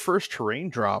 their first terrain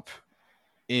drop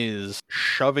is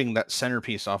shoving that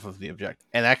centerpiece off of the objective,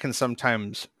 and that can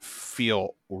sometimes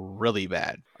feel really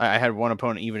bad. I had one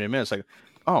opponent even admit, it's like,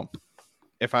 oh,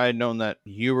 if I had known that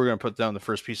you were going to put down the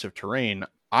first piece of terrain,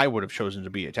 I would have chosen to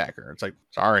be attacker. It's like,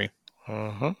 sorry.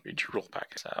 Read your roll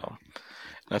back. So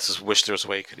I just wish there was a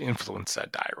way you could influence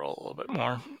that die roll a little bit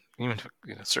more. Even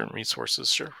if certain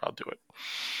resources, sure, I'll do it.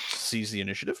 Seize the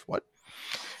initiative? What?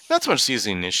 Not so much seize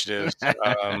the initiative.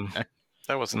 That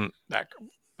wasn't that.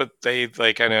 But I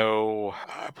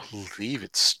believe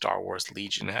it's Star Wars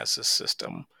Legion has this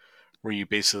system where you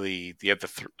basically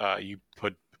you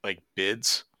put like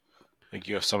bids. Like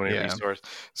you have so many resources.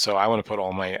 So I want to put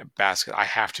all my basket. I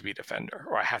have to be defender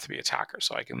or I have to be attacker,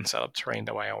 so I can set up terrain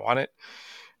the way I want it.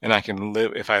 And I can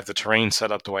live, if I have the terrain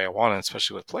set up the way I want it,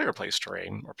 especially with player-placed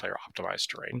terrain or player-optimized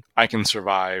terrain, I can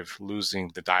survive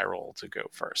losing the die roll to go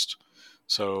first.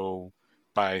 So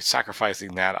by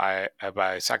sacrificing that,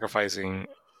 by sacrificing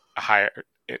a higher,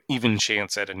 even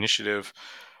chance at initiative,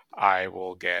 I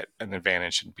will get an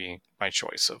advantage in being my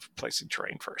choice of placing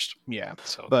terrain first. Yeah,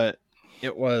 but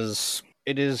it was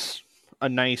it is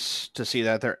nice to see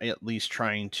that they're at least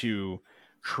trying to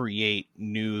create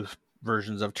new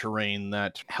versions of terrain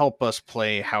that help us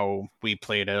play how we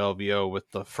played at LVO with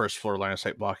the first floor line of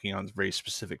sight blocking on very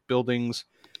specific buildings,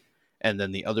 and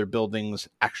then the other buildings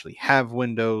actually have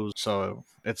windows. So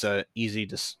it's an easy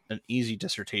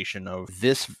dissertation of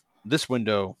this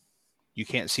window you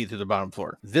can't see through the bottom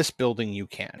floor. This building you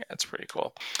can. Yeah, that's pretty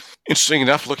cool. Interesting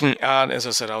enough, looking at, as I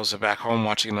said, I was back home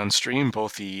watching it on stream,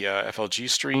 both the FLG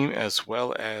stream as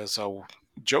well as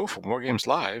Joe from War Games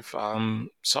Live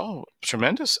saw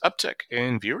tremendous uptick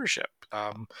in viewership.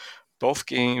 Both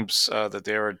games that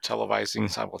they were televising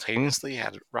simultaneously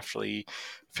had roughly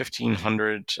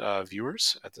 1,500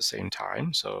 viewers at the same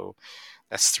time. So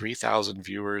that's 3,000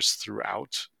 viewers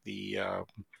throughout the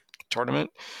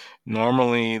tournament.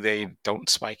 Normally, they don't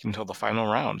spike until the final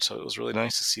round. So it was really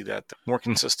nice to see that more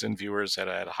consistent viewers at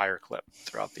a higher clip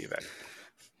throughout the event.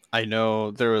 I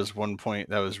know there was one point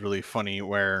that was really funny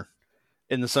where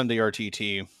in the Sunday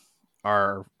RTT,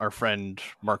 our friend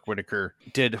Mark Whitaker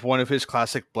did one of his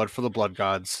classic Blood for the Blood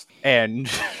Gods, and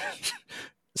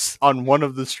on one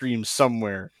of the streams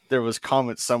somewhere there was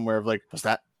comments somewhere of like, was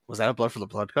that a Blood for the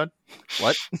Blood God?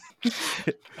 What?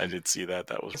 I did see that.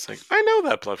 That was like, I know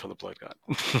that Blood for the Blood God.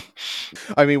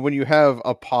 I mean, when you have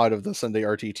a pod of the Sunday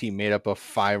RTT made up of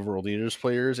 5 World Eaters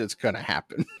players, it's gonna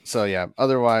happen. So yeah,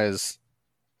 otherwise,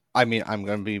 I mean, I'm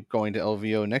going to be going to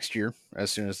LVO next year as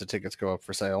soon as the tickets go up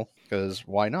for sale, because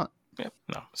why not? Yeah,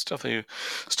 no, it's definitely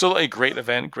still a great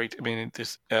event. Great. I mean,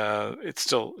 it's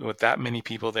still with that many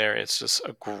people there. It's just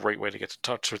a great way to get to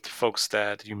touch with folks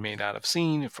that you may not have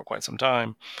seen for quite some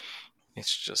time.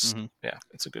 It's just, yeah,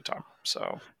 it's a good time.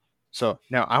 So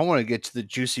now I want to get to the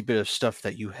juicy bit of stuff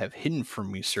that you have hidden from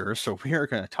me, sir. So we are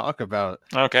going to talk about.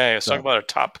 Okay, let's talk about our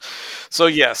top. So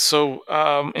yes,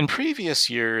 in previous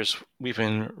years we've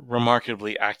been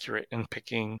remarkably accurate in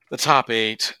picking the top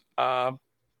 8.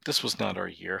 This was not our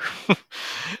year.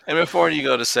 And before you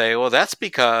go to say, well, that's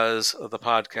because of the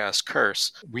podcast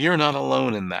curse, we are not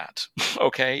alone in that.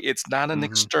 Okay, it's not an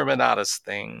exterminatus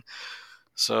thing.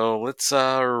 So let's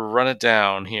run it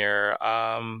down here.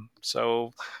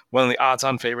 So one of the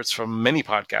odds-on favorites from many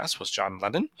podcasts was John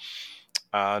Lennon.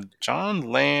 John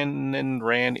Lennon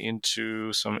ran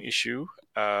into some issue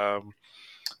by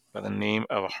the name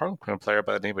of a Harlequin player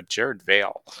by the name of Jared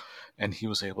Vale, and he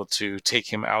was able to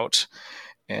take him out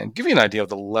and give you an idea of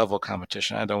the level of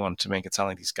competition. I don't want to make it sound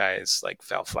like these guys like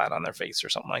fell flat on their face or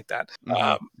something like that.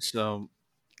 So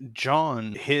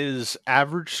John, his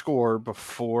average score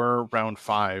before round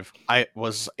 5,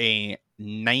 was a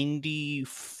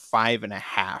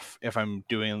 95.5, if I'm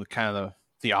doing kind of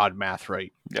the odd math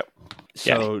right. Yep.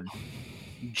 So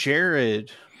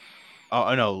Jared,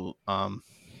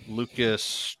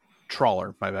 Lucas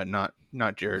Trawler, my bad, not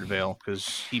Jared Vale,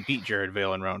 because he beat Jared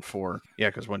Vale in round 4. Yeah,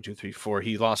 because 1, 2, 3, 4.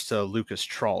 He lost to Lucas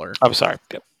Trawler. I'm sorry.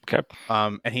 Yep. Okay.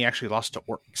 And he actually lost to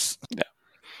Orcs. Yeah.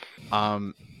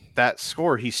 That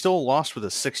score, he still lost with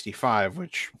a 65,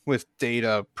 which with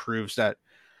data proves that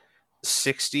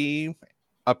 60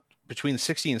 up between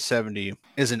 60 and 70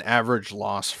 is an average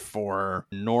loss for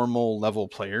normal level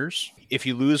players. If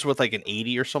you lose with like an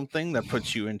 80 or something, that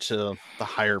puts you into the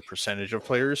higher percentage of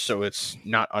players. So it's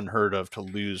not unheard of to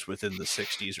lose within the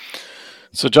 60s.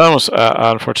 So John was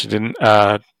unfortunately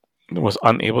was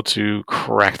unable to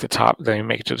crack the top, then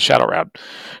make it to the shadow round.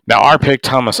 Now our pick,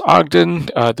 Thomas Ogden,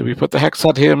 did we put the hex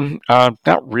on him?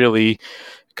 Not really,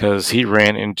 because he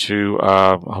ran into,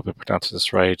 I hope I pronounced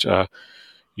this right,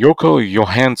 Joko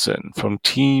Johansson from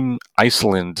Team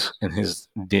Iceland in his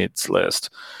NIDS list,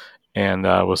 and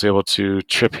was able to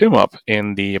trip him up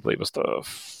in the, I believe it was the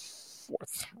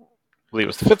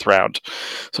 5th round.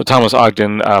 So Thomas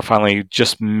Ogden finally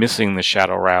just missing the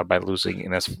shadow round by losing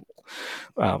in his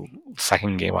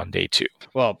second game on day 2.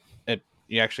 Well,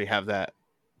 you actually have that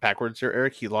backwards there,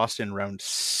 Eric. He lost in round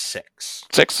 6.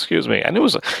 6, excuse me. And it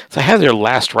was, so I had their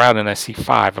last round and I see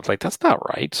 5. I'm like, that's not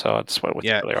right. So I just went with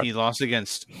he lost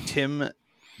against Tim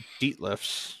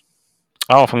Dietlifs.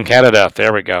 Oh, from Canada.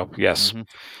 There we go. Yes.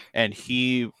 And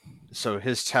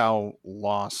his Tau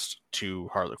lost to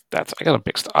Harlequin. I got a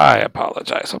mixed. I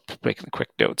apologize. I'm making quick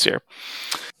notes here.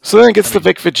 So then it gets to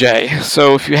Vic Vijay.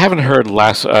 So if you haven't heard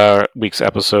last week's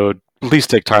episode, please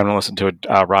take time to listen to it.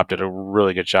 Rob did a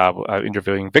really good job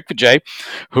interviewing Vic Vijay,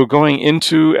 who going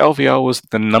into LVO was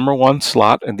the number 1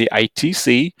 slot in the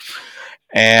ITC,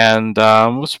 and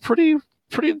was pretty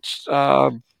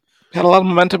had a lot of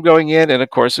momentum going in, and of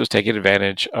course it was taking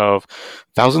advantage of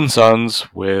Thousand Suns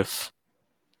with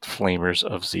Flamers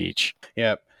of Zeech.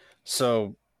 Yep.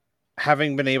 So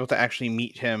having been able to actually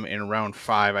meet him in round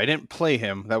 5, I didn't play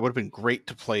him. That would have been great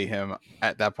to play him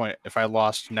at that point if I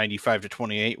lost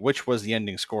 95-28, which was the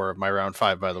ending score of my round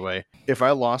 5, by the way. If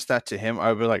I lost that to him,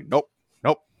 I would be like, nope,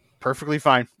 perfectly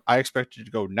fine. I expected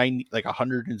to go 90, like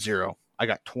 100-0. I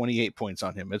got 28 points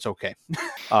on him. It's okay.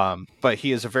 But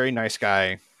he is a very nice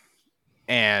guy.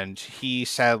 And he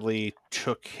sadly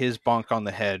took his bonk on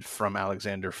the head from Alex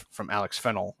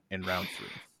Fennel in round 3.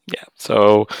 Yeah,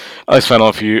 so Alex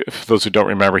Fennel, if those who don't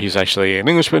remember, he's actually an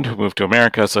Englishman who moved to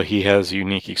America, so he has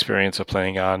unique experience of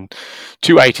playing on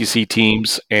 2 ITC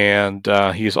teams, and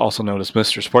he is also known as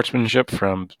Mr. Sportsmanship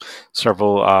from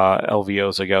several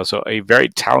LVOs ago, so a very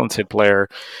talented player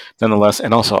nonetheless,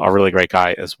 and also a really great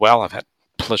guy as well. I've had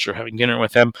the pleasure of having dinner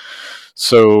with him,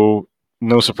 so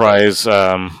no surprise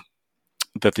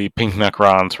that the Pink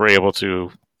Necrons were able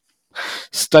to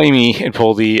stymie and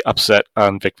pull the upset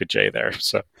on Vic Vijay there.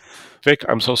 So, Vic,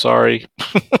 I'm so sorry.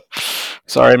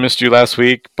 Sorry I missed you last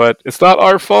week, but it's not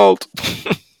our fault.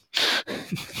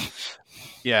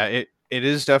 Yeah, it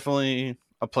is definitely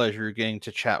a pleasure getting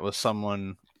to chat with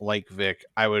someone like Vic.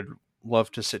 I would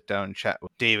love to sit down and chat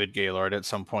with David Gaylord at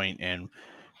some point and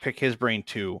pick his brain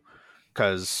too,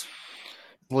 because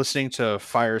listening to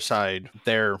Fireside,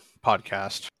 their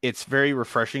podcast, it's very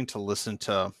refreshing to listen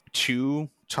to 2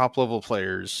 top level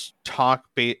players talk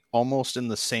almost in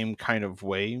the same kind of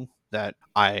way that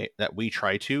we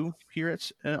try to here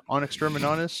at on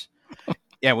Exterminatus.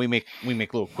 Yeah, we make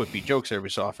little quippy jokes every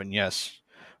so often, yes,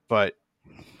 but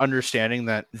understanding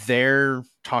that they're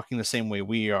talking the same way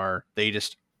we are, they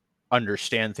just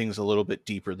understand things a little bit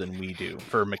deeper than we do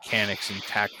for mechanics and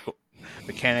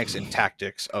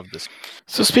tactics of this.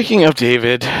 So speaking of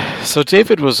David, so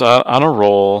David was on a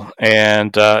roll,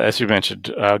 and as you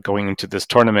mentioned, going into this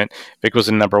tournament, Vic was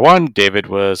in number 1. David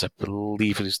was, I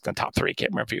believe, he was in the top 3. I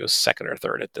can't remember if he was 2nd or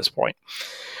 3rd at this point.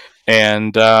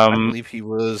 And I believe he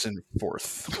was in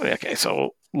 4th. Okay,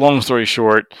 so long story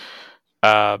short,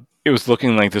 it was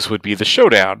looking like this would be the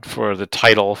showdown for the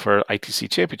title for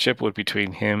ITC Championship would be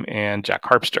between him and Jack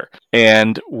Harpster.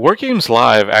 And Wargames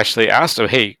Live actually asked him,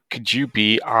 hey, could you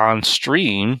be on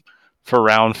stream for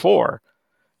round 4?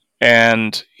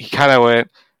 And he kind of went,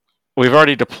 we've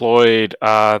already deployed,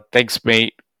 thanks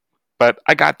mate, but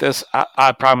I got this.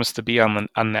 I promise to be on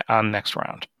next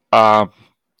round.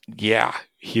 Yeah,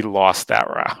 he lost that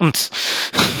round.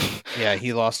 Yeah,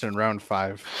 he lost in round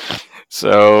 5.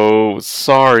 So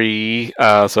sorry.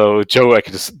 So Joe, I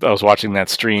was watching that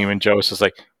stream, and Joe was just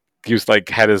like, he was like,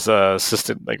 had his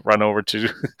assistant like run over to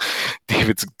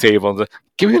David's table and said,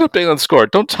 give me an update on the score.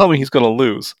 Don't tell me he's going to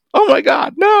lose. Oh my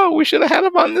God, no! We should have had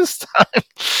him on this time.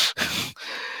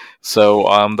 So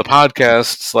the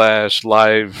podcast /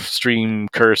 live stream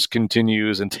curse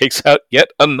continues and takes out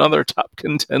yet another top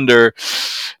contender,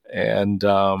 and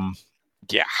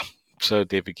yeah. So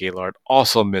David Gaylord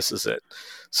also misses it.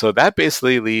 So that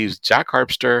basically leaves Jack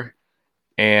Harpster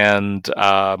and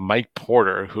Mike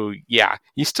Porter, who, yeah,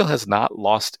 he still has not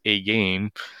lost a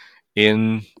game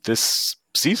in this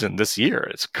season, this year.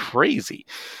 It's crazy.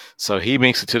 So he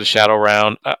makes it to the shadow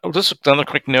round. Just another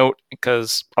quick note,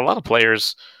 because a lot of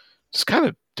players just kind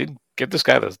of didn't give this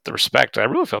guy the respect. I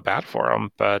really feel bad for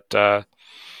him. But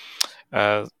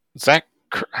Zach,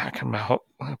 I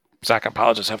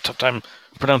apologize. I have a tough time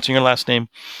pronouncing your last name.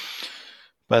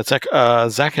 But Zach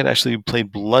had actually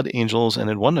played Blood Angels and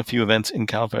had won a few events in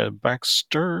California.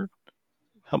 Baxter,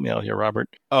 help me out here, Robert.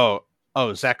 Oh,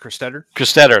 Zach Kristetter?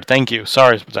 Kristetter, thank you.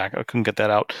 Sorry, Zach, I couldn't get that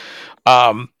out.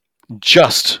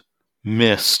 Just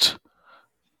missed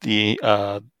the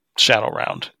shadow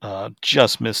round.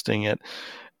 Just missing it.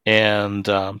 And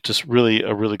just really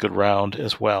a really good round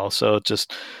as well. So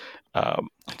just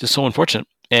so unfortunate.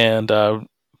 And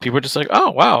people are just like,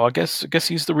 oh wow, I guess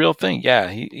he's the real thing. Yeah,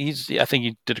 I think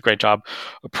he did a great job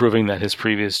of proving that his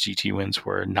previous GT wins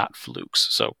were not flukes.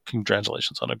 So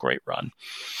congratulations on a great run.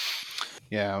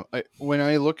 Yeah, when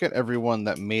I look at everyone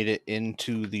that made it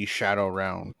into the shadow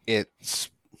round, it's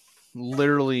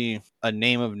literally a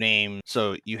name of names.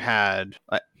 So you had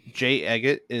Jay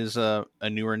Eggett is a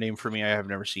newer name for me. I have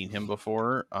never seen him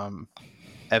before.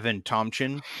 Evan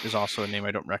Tomchin is also a name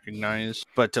I don't recognize.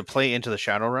 But to play into the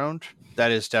shadow round,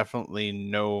 that is definitely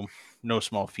no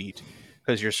small feat,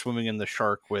 because you're swimming in the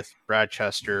shark with Brad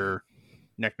Chester,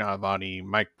 Nick Navati,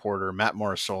 Mike Porter, Matt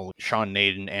Morrisoli, Sean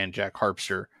Naden, and Jack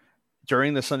Harpster.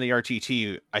 During the Sunday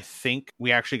RTT, I think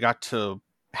we actually got to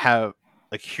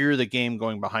hear the game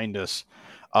going behind us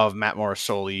of Matt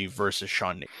Morrisoli versus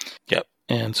Sean Naden. Yep.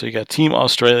 And so you got Team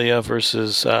Australia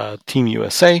versus Team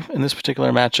USA in this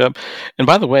particular matchup. And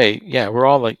by the way, yeah, we're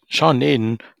all like, Sean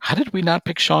Naden, how did we not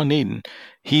pick Sean Naden?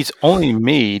 He's only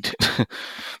made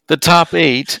the top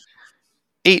 8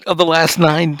 of the last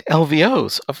 9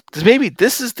 LVOs. Maybe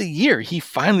this is the year he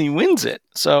finally wins it.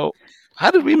 So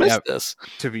how did we miss this?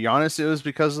 To be honest, it was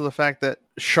because of the fact that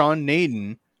Sean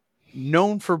Naden,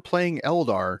 known for playing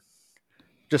Eldar,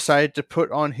 decided to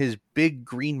put on his big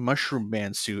green mushroom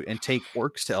man suit and take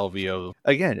orcs to LVO.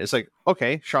 Again, it's like,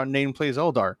 okay, Sean Naden plays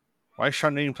Eldar. Why is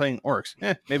Sean Naden playing orcs?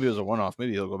 Maybe it was a one-off.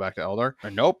 Maybe he'll go back to Eldar.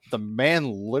 Or nope, the man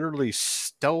literally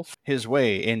stealthed his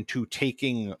way into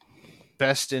taking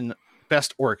best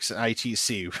orcs in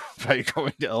ITC by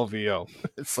going to LVO.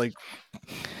 It's like...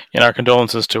 And our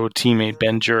condolences to teammate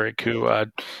Ben Jurek, who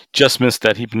just missed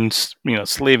that. He'd been,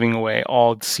 slaving away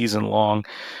all season long.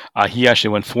 He actually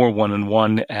went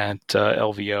 4-1-1 at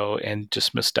LVO and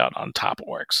just missed out on top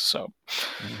orcs. So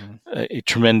a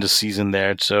tremendous season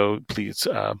there. So please,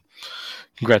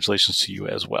 congratulations to you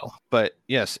as well. But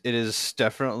yes, it is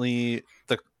definitely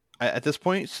at this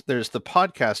point, there's the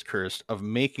podcast curse of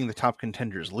making the top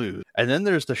contenders lose. And then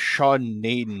there's the Sean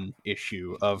Naden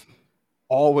issue of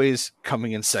always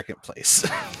coming in second place.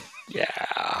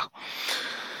 Yeah.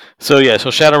 So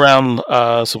Shadow Round,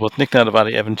 so both Nick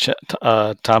Nadavati, Evan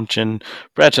Tom Chin,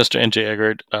 Brad Chester, and Jay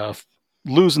Eggert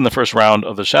lose in the first round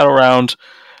of the Shadow Round.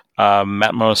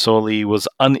 Matt Morosoli was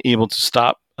unable to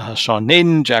stop Sean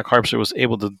Naden. Jack Harpster was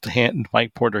able to hand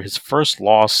Mike Porter his first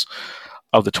loss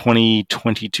of the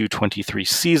 2022-23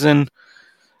 season,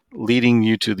 leading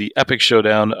you to the epic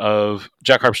showdown of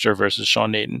Jack Harpster versus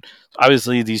Sean Naden.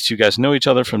 Obviously, these two guys know each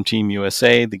other from Team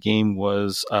USA. The game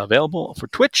was available for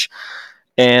Twitch.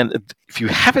 And if you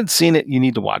haven't seen it, you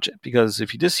need to watch it. Because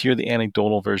if you just hear the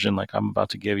anecdotal version like I'm about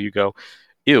to give, you go,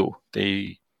 ew,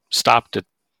 they stopped at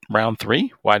round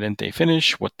 3? Why didn't they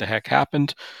finish? What the heck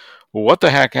happened? Well, what the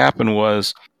heck happened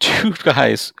was two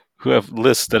guys who have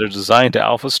lists that are designed to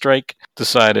alpha strike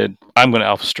decided, I'm going to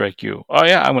alpha strike you. Oh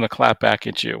yeah, I'm going to clap back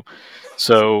at you.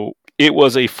 So it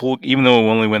was a full, even though it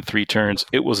only went 3 turns,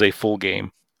 it was a full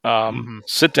game.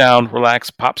 Sit down, relax,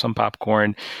 pop some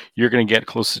popcorn. You're going to get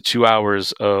close to 2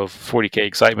 hours of 40K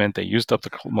excitement. They used up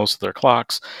most of their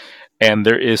clocks. And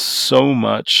there is so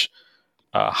much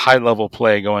high-level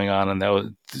play going on in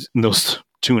those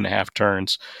 2.5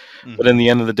 turns. But in the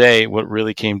end of the day, what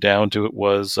really came down to it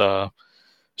was...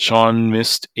 Sean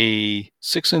missed a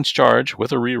 6-inch charge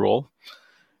with a reroll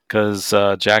because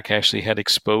Jack actually had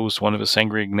exposed one of his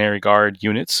Sanguinary Guard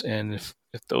units, and if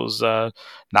those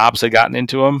knobs had gotten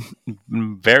into him,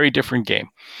 very different game.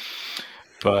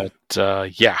 But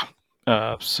so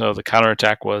the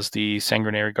counterattack was the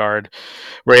Sanguinary Guard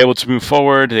were able to move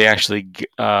forward. They actually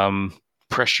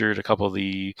pressured a couple of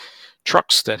the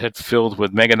trucks that had filled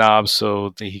with mega knobs,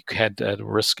 so they had to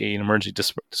risk an emergency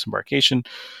disembarkation.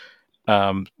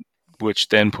 Which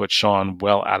then put Sean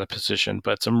well out of position.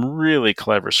 But some really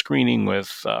clever screening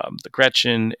with the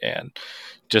Gretchen and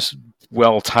just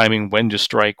well timing when to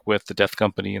strike with the Death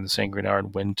Company and the Sanguinary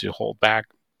and when to hold back.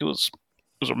 It was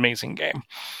an amazing game.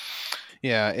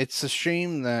 Yeah, it's a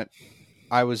shame that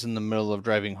I was in the middle of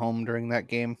driving home during that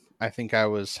game. I think I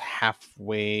was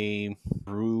halfway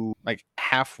through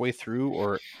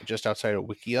or just outside of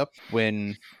WikiUp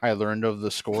when I learned of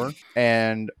the score.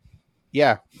 And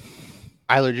yeah,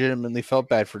 I legitimately felt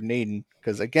bad for Naden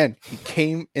because, again, he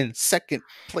came in second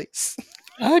place.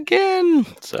 Again.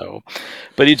 So,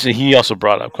 but he also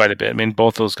brought up quite a bit. I mean,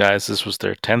 both those guys, this was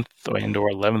their 10th and or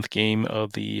 11th game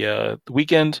of the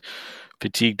weekend.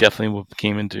 Fatigue definitely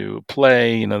came into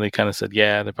play. They kind of said,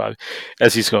 yeah, they're probably,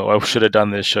 as he's going, I should have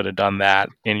done this, should have done that.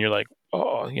 And you're like,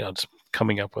 oh, just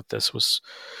coming up with this was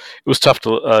tough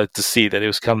to see that it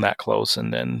was come that close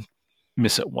and then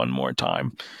miss it one more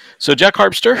time. So Jack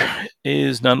Harpster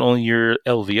is not only your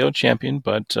LVO champion,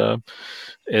 but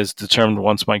as determined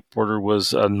once Mike Porter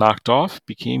was knocked off,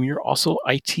 became your also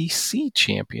ITC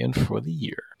champion for the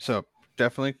year. So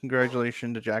definitely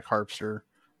congratulations to Jack Harpster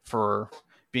for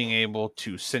being able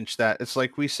to cinch that. It's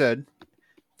like we said,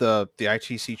 the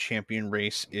ITC champion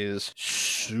race is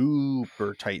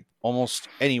super tight. Almost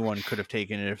anyone could have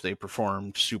taken it if they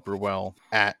performed super well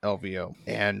at LVO.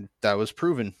 And that was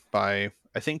proven by,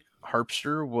 I think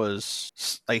Harpster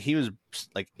was like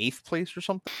 8th place or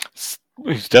something.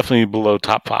 He's definitely below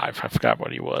top 5. I forgot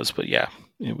what he was, but yeah,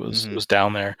 it was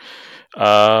down there.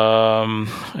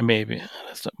 Maybe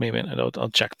I'll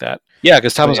check that. Yeah,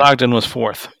 because Thomas Ogden was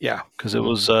 4th. Yeah, because it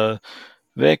was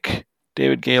Vic,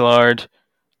 David Gaylord,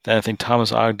 then I think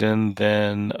Thomas Ogden,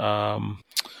 then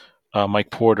Mike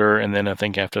Porter, and then I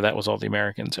think after that was all the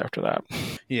Americans after that.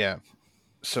 Yeah.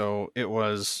 So it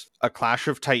was a Clash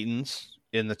of Titans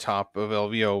in the top of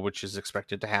LVO, which is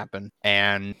expected to happen,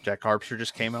 and Jack Harpster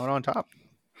just came out on top.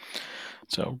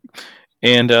 So,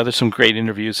 and there's some great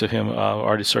interviews of him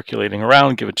already circulating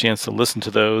around. Give a chance to listen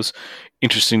to those.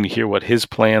 Interesting to hear what his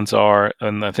plans are.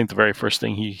 And I think the very first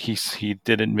thing he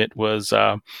did admit was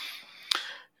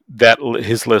that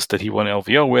his list that he won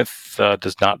LVO with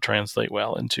does not translate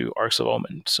well into Arcs of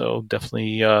Omen. So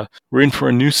definitely we're in for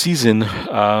a new season,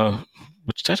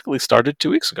 which technically started 2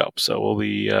 weeks ago. So we'll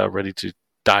be ready to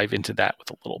dive into that with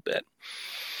a little bit.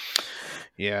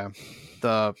 Yeah,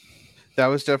 that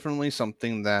was definitely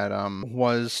something that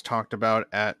was talked about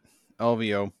at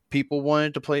LVO. People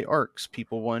wanted to play Arcs.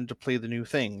 People wanted to play the new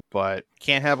thing, but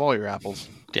can't have all your apples.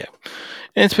 Yeah.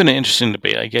 And it's been an interesting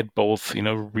debate. I get both,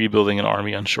 rebuilding an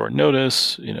army on short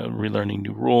notice, relearning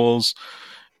new rules.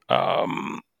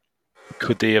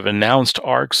 Could they have announced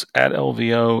Arcs at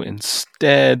LVO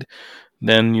instead?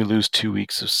 Then you lose 2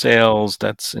 weeks of sales.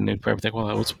 That's, and everything.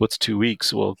 Well, what's 2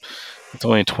 weeks? Well, it's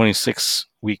only a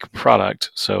 26-week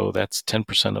product, so that's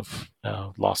 10%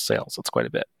 of lost sales. That's quite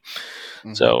a bit.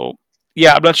 Mm-hmm. So,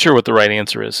 yeah, I'm not sure what the right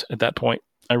answer is at that point.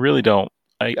 I really don't.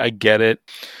 I get it.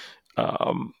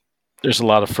 There's a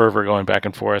lot of fervor going back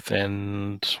and forth,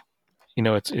 and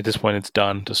it's at this point it's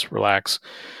done. Just relax.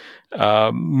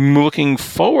 Looking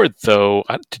forward, though,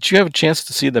 did you have a chance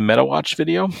to see the MetaWatch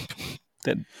video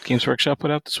that Games Workshop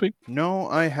put out this week? No,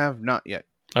 I have not yet.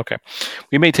 Okay.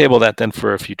 We may table that then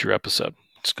for a future episode,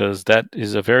 because that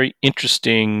is a very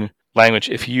interesting language.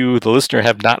 If you, the listener,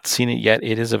 have not seen it yet,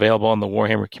 it is available on the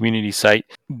Warhammer community site.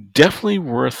 Definitely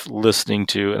worth listening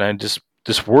to, and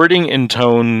this wording and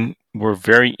tone were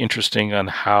very interesting on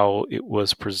how it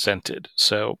was presented.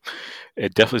 So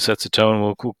it definitely sets a tone.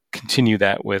 We'll continue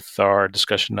that with our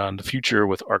discussion on the future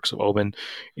with Arcs of Omen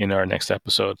in our next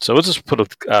episode. So let's just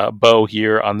put a bow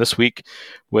here on this week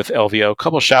with LVO. A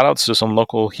couple of shout outs to some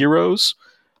local heroes.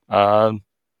 Donovan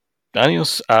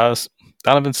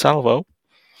Salvo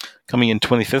coming in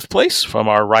 25th place from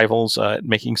our rivals at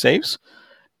Making Saves.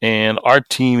 And our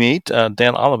teammate,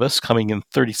 Dan Olivis, coming in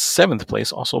 37th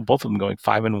place. Also, both of them going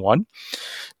 5-1.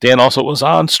 Dan also was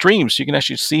on stream, so you can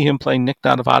actually see him playing Nick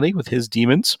Nadavati with his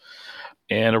demons.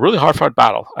 And a really hard-fought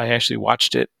battle. I actually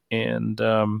watched it and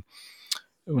haven't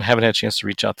had a chance to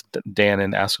reach out to Dan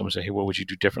and ask him, say, hey, what would you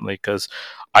do differently? Because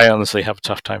I honestly have a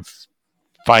tough time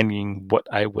finding what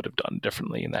I would have done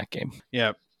differently in that game.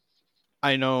 Yeah.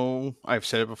 I know I've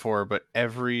said it before, but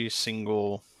every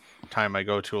single time I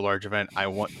go to a large event, I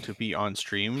want to be on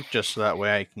stream just so that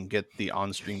way I can get the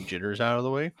on-stream jitters out of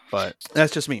the way. But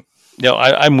that's just me. No,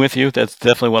 I'm with you. That's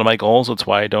definitely one of my goals. That's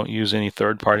why I don't use any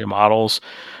third-party models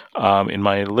in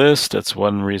my list. That's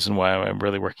one reason why I'm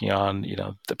really working on,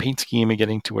 the paint scheme and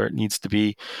getting to where it needs to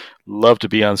be. Love to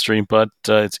be on stream, but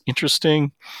it's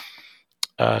interesting.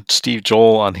 Steve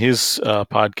Joel on his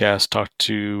podcast talked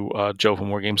to Joe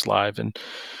from War Games Live, and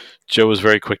Joe was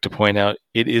very quick to point out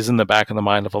it is in the back of the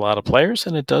mind of a lot of players,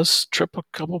 and it does trip a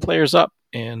couple players up.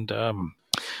 And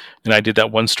I did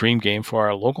that one stream game for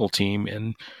our local team,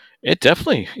 and it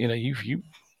definitely,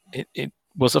 it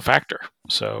was a factor.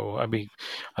 So, I mean,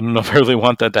 I don't know if I really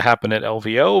want that to happen at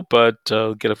LVO, but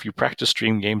get a few practice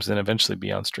stream games and eventually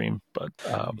be on stream. But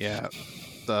yeah,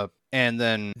 and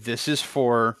then this is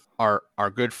for our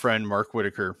good friend Mark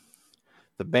Whitaker.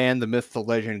 The band, the myth, the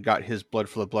legend got his Blood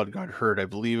for the Blood God heard. I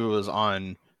believe it was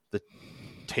on the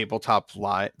Tabletop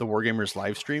Live, the Wargamers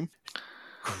live stream.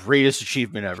 Greatest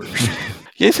achievement ever.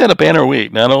 He's had a banner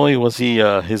week. Not only was he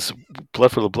his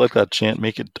Blood for the Blood God chant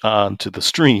make it onto the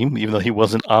stream, even though he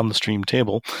wasn't on the stream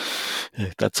table.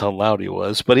 That's how loud he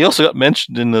was. But he also got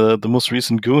mentioned in the most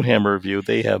recent Goonhammer review.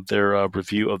 They have their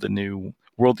review of the new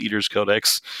World Eaters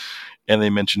Codex, and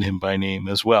they mentioned him by name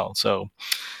as well. So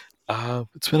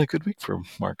it's been a good week for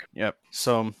Mark. Yep.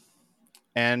 So,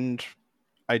 and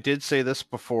I did say this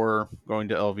before going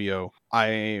to LVO.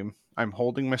 I'm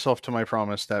holding myself to my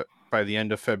promise that by the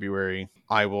end of February,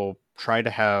 I will try to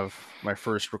have my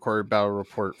first recorded battle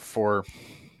report for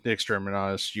the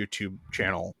Exterminatus YouTube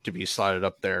channel to be slotted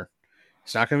up there.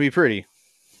 It's not going to be pretty,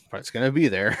 but it's going to be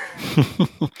there.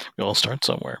 We all start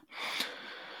somewhere.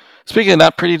 Speaking of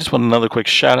not pretty, just want another quick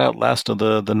shout out. Last of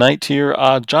the night here.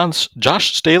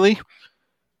 Josh Staley,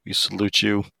 we salute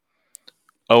you.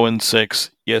 0-6.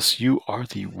 Yes, you are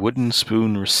the wooden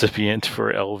spoon recipient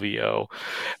for LVO.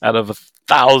 Out of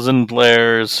 1,000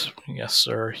 players, yes,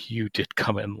 sir, you did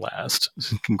come in last.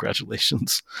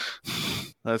 Congratulations.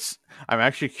 I'm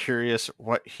actually curious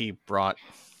what he brought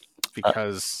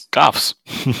because Goffs.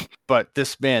 But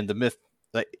this man, the myth,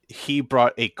 he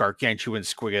brought a gargantuan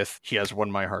Squiggoth. He has won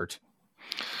my heart.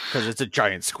 Because it's a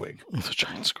giant squig. It's a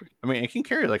giant squig. I mean, it can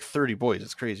carry like 30 boys.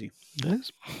 It's crazy. It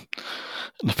is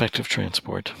an effective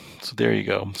transport. So there you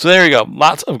go.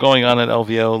 Lots of going on at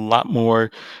LVO. A lot more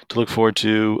to look forward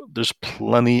to. There's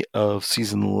plenty of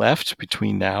season left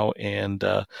between now and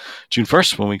June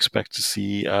 1st, when we expect to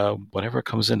see whatever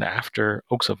comes in after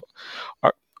Arcs of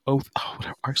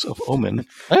Omen.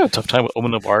 I have a tough time with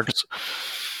Omen of Arcs.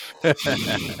 I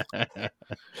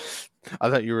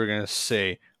thought you were going to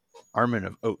say Armin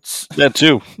of Oats. That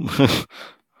too.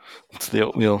 It's the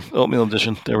oatmeal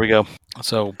edition. There we go.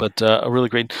 So, but a really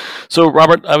great. So,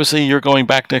 Robert, obviously you're going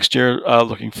back next year.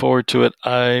 Looking forward to it.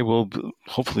 I will.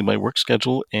 Hopefully, my work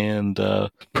schedule and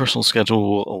personal schedule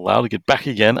will allow to get back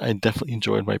again. I definitely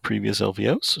enjoyed my previous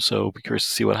LVOs, so be curious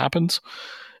to see what happens.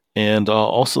 And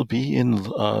also be in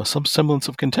some semblance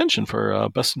of contention for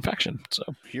Best in Faction. So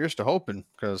here's to hoping,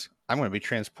 because I'm going to be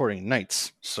transporting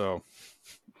knights. So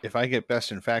if I get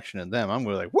Best in Faction in them, I'm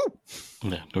going to be like, woo!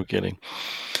 Yeah, no kidding.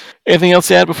 Anything else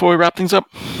to add before we wrap things up?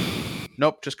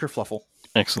 Nope, just kerfluffle.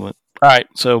 Excellent. All right,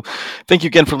 so thank you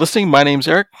again for listening. My name's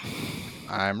Eric.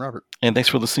 I'm Robert. And thanks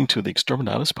for listening to the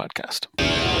Exterminatus Podcast.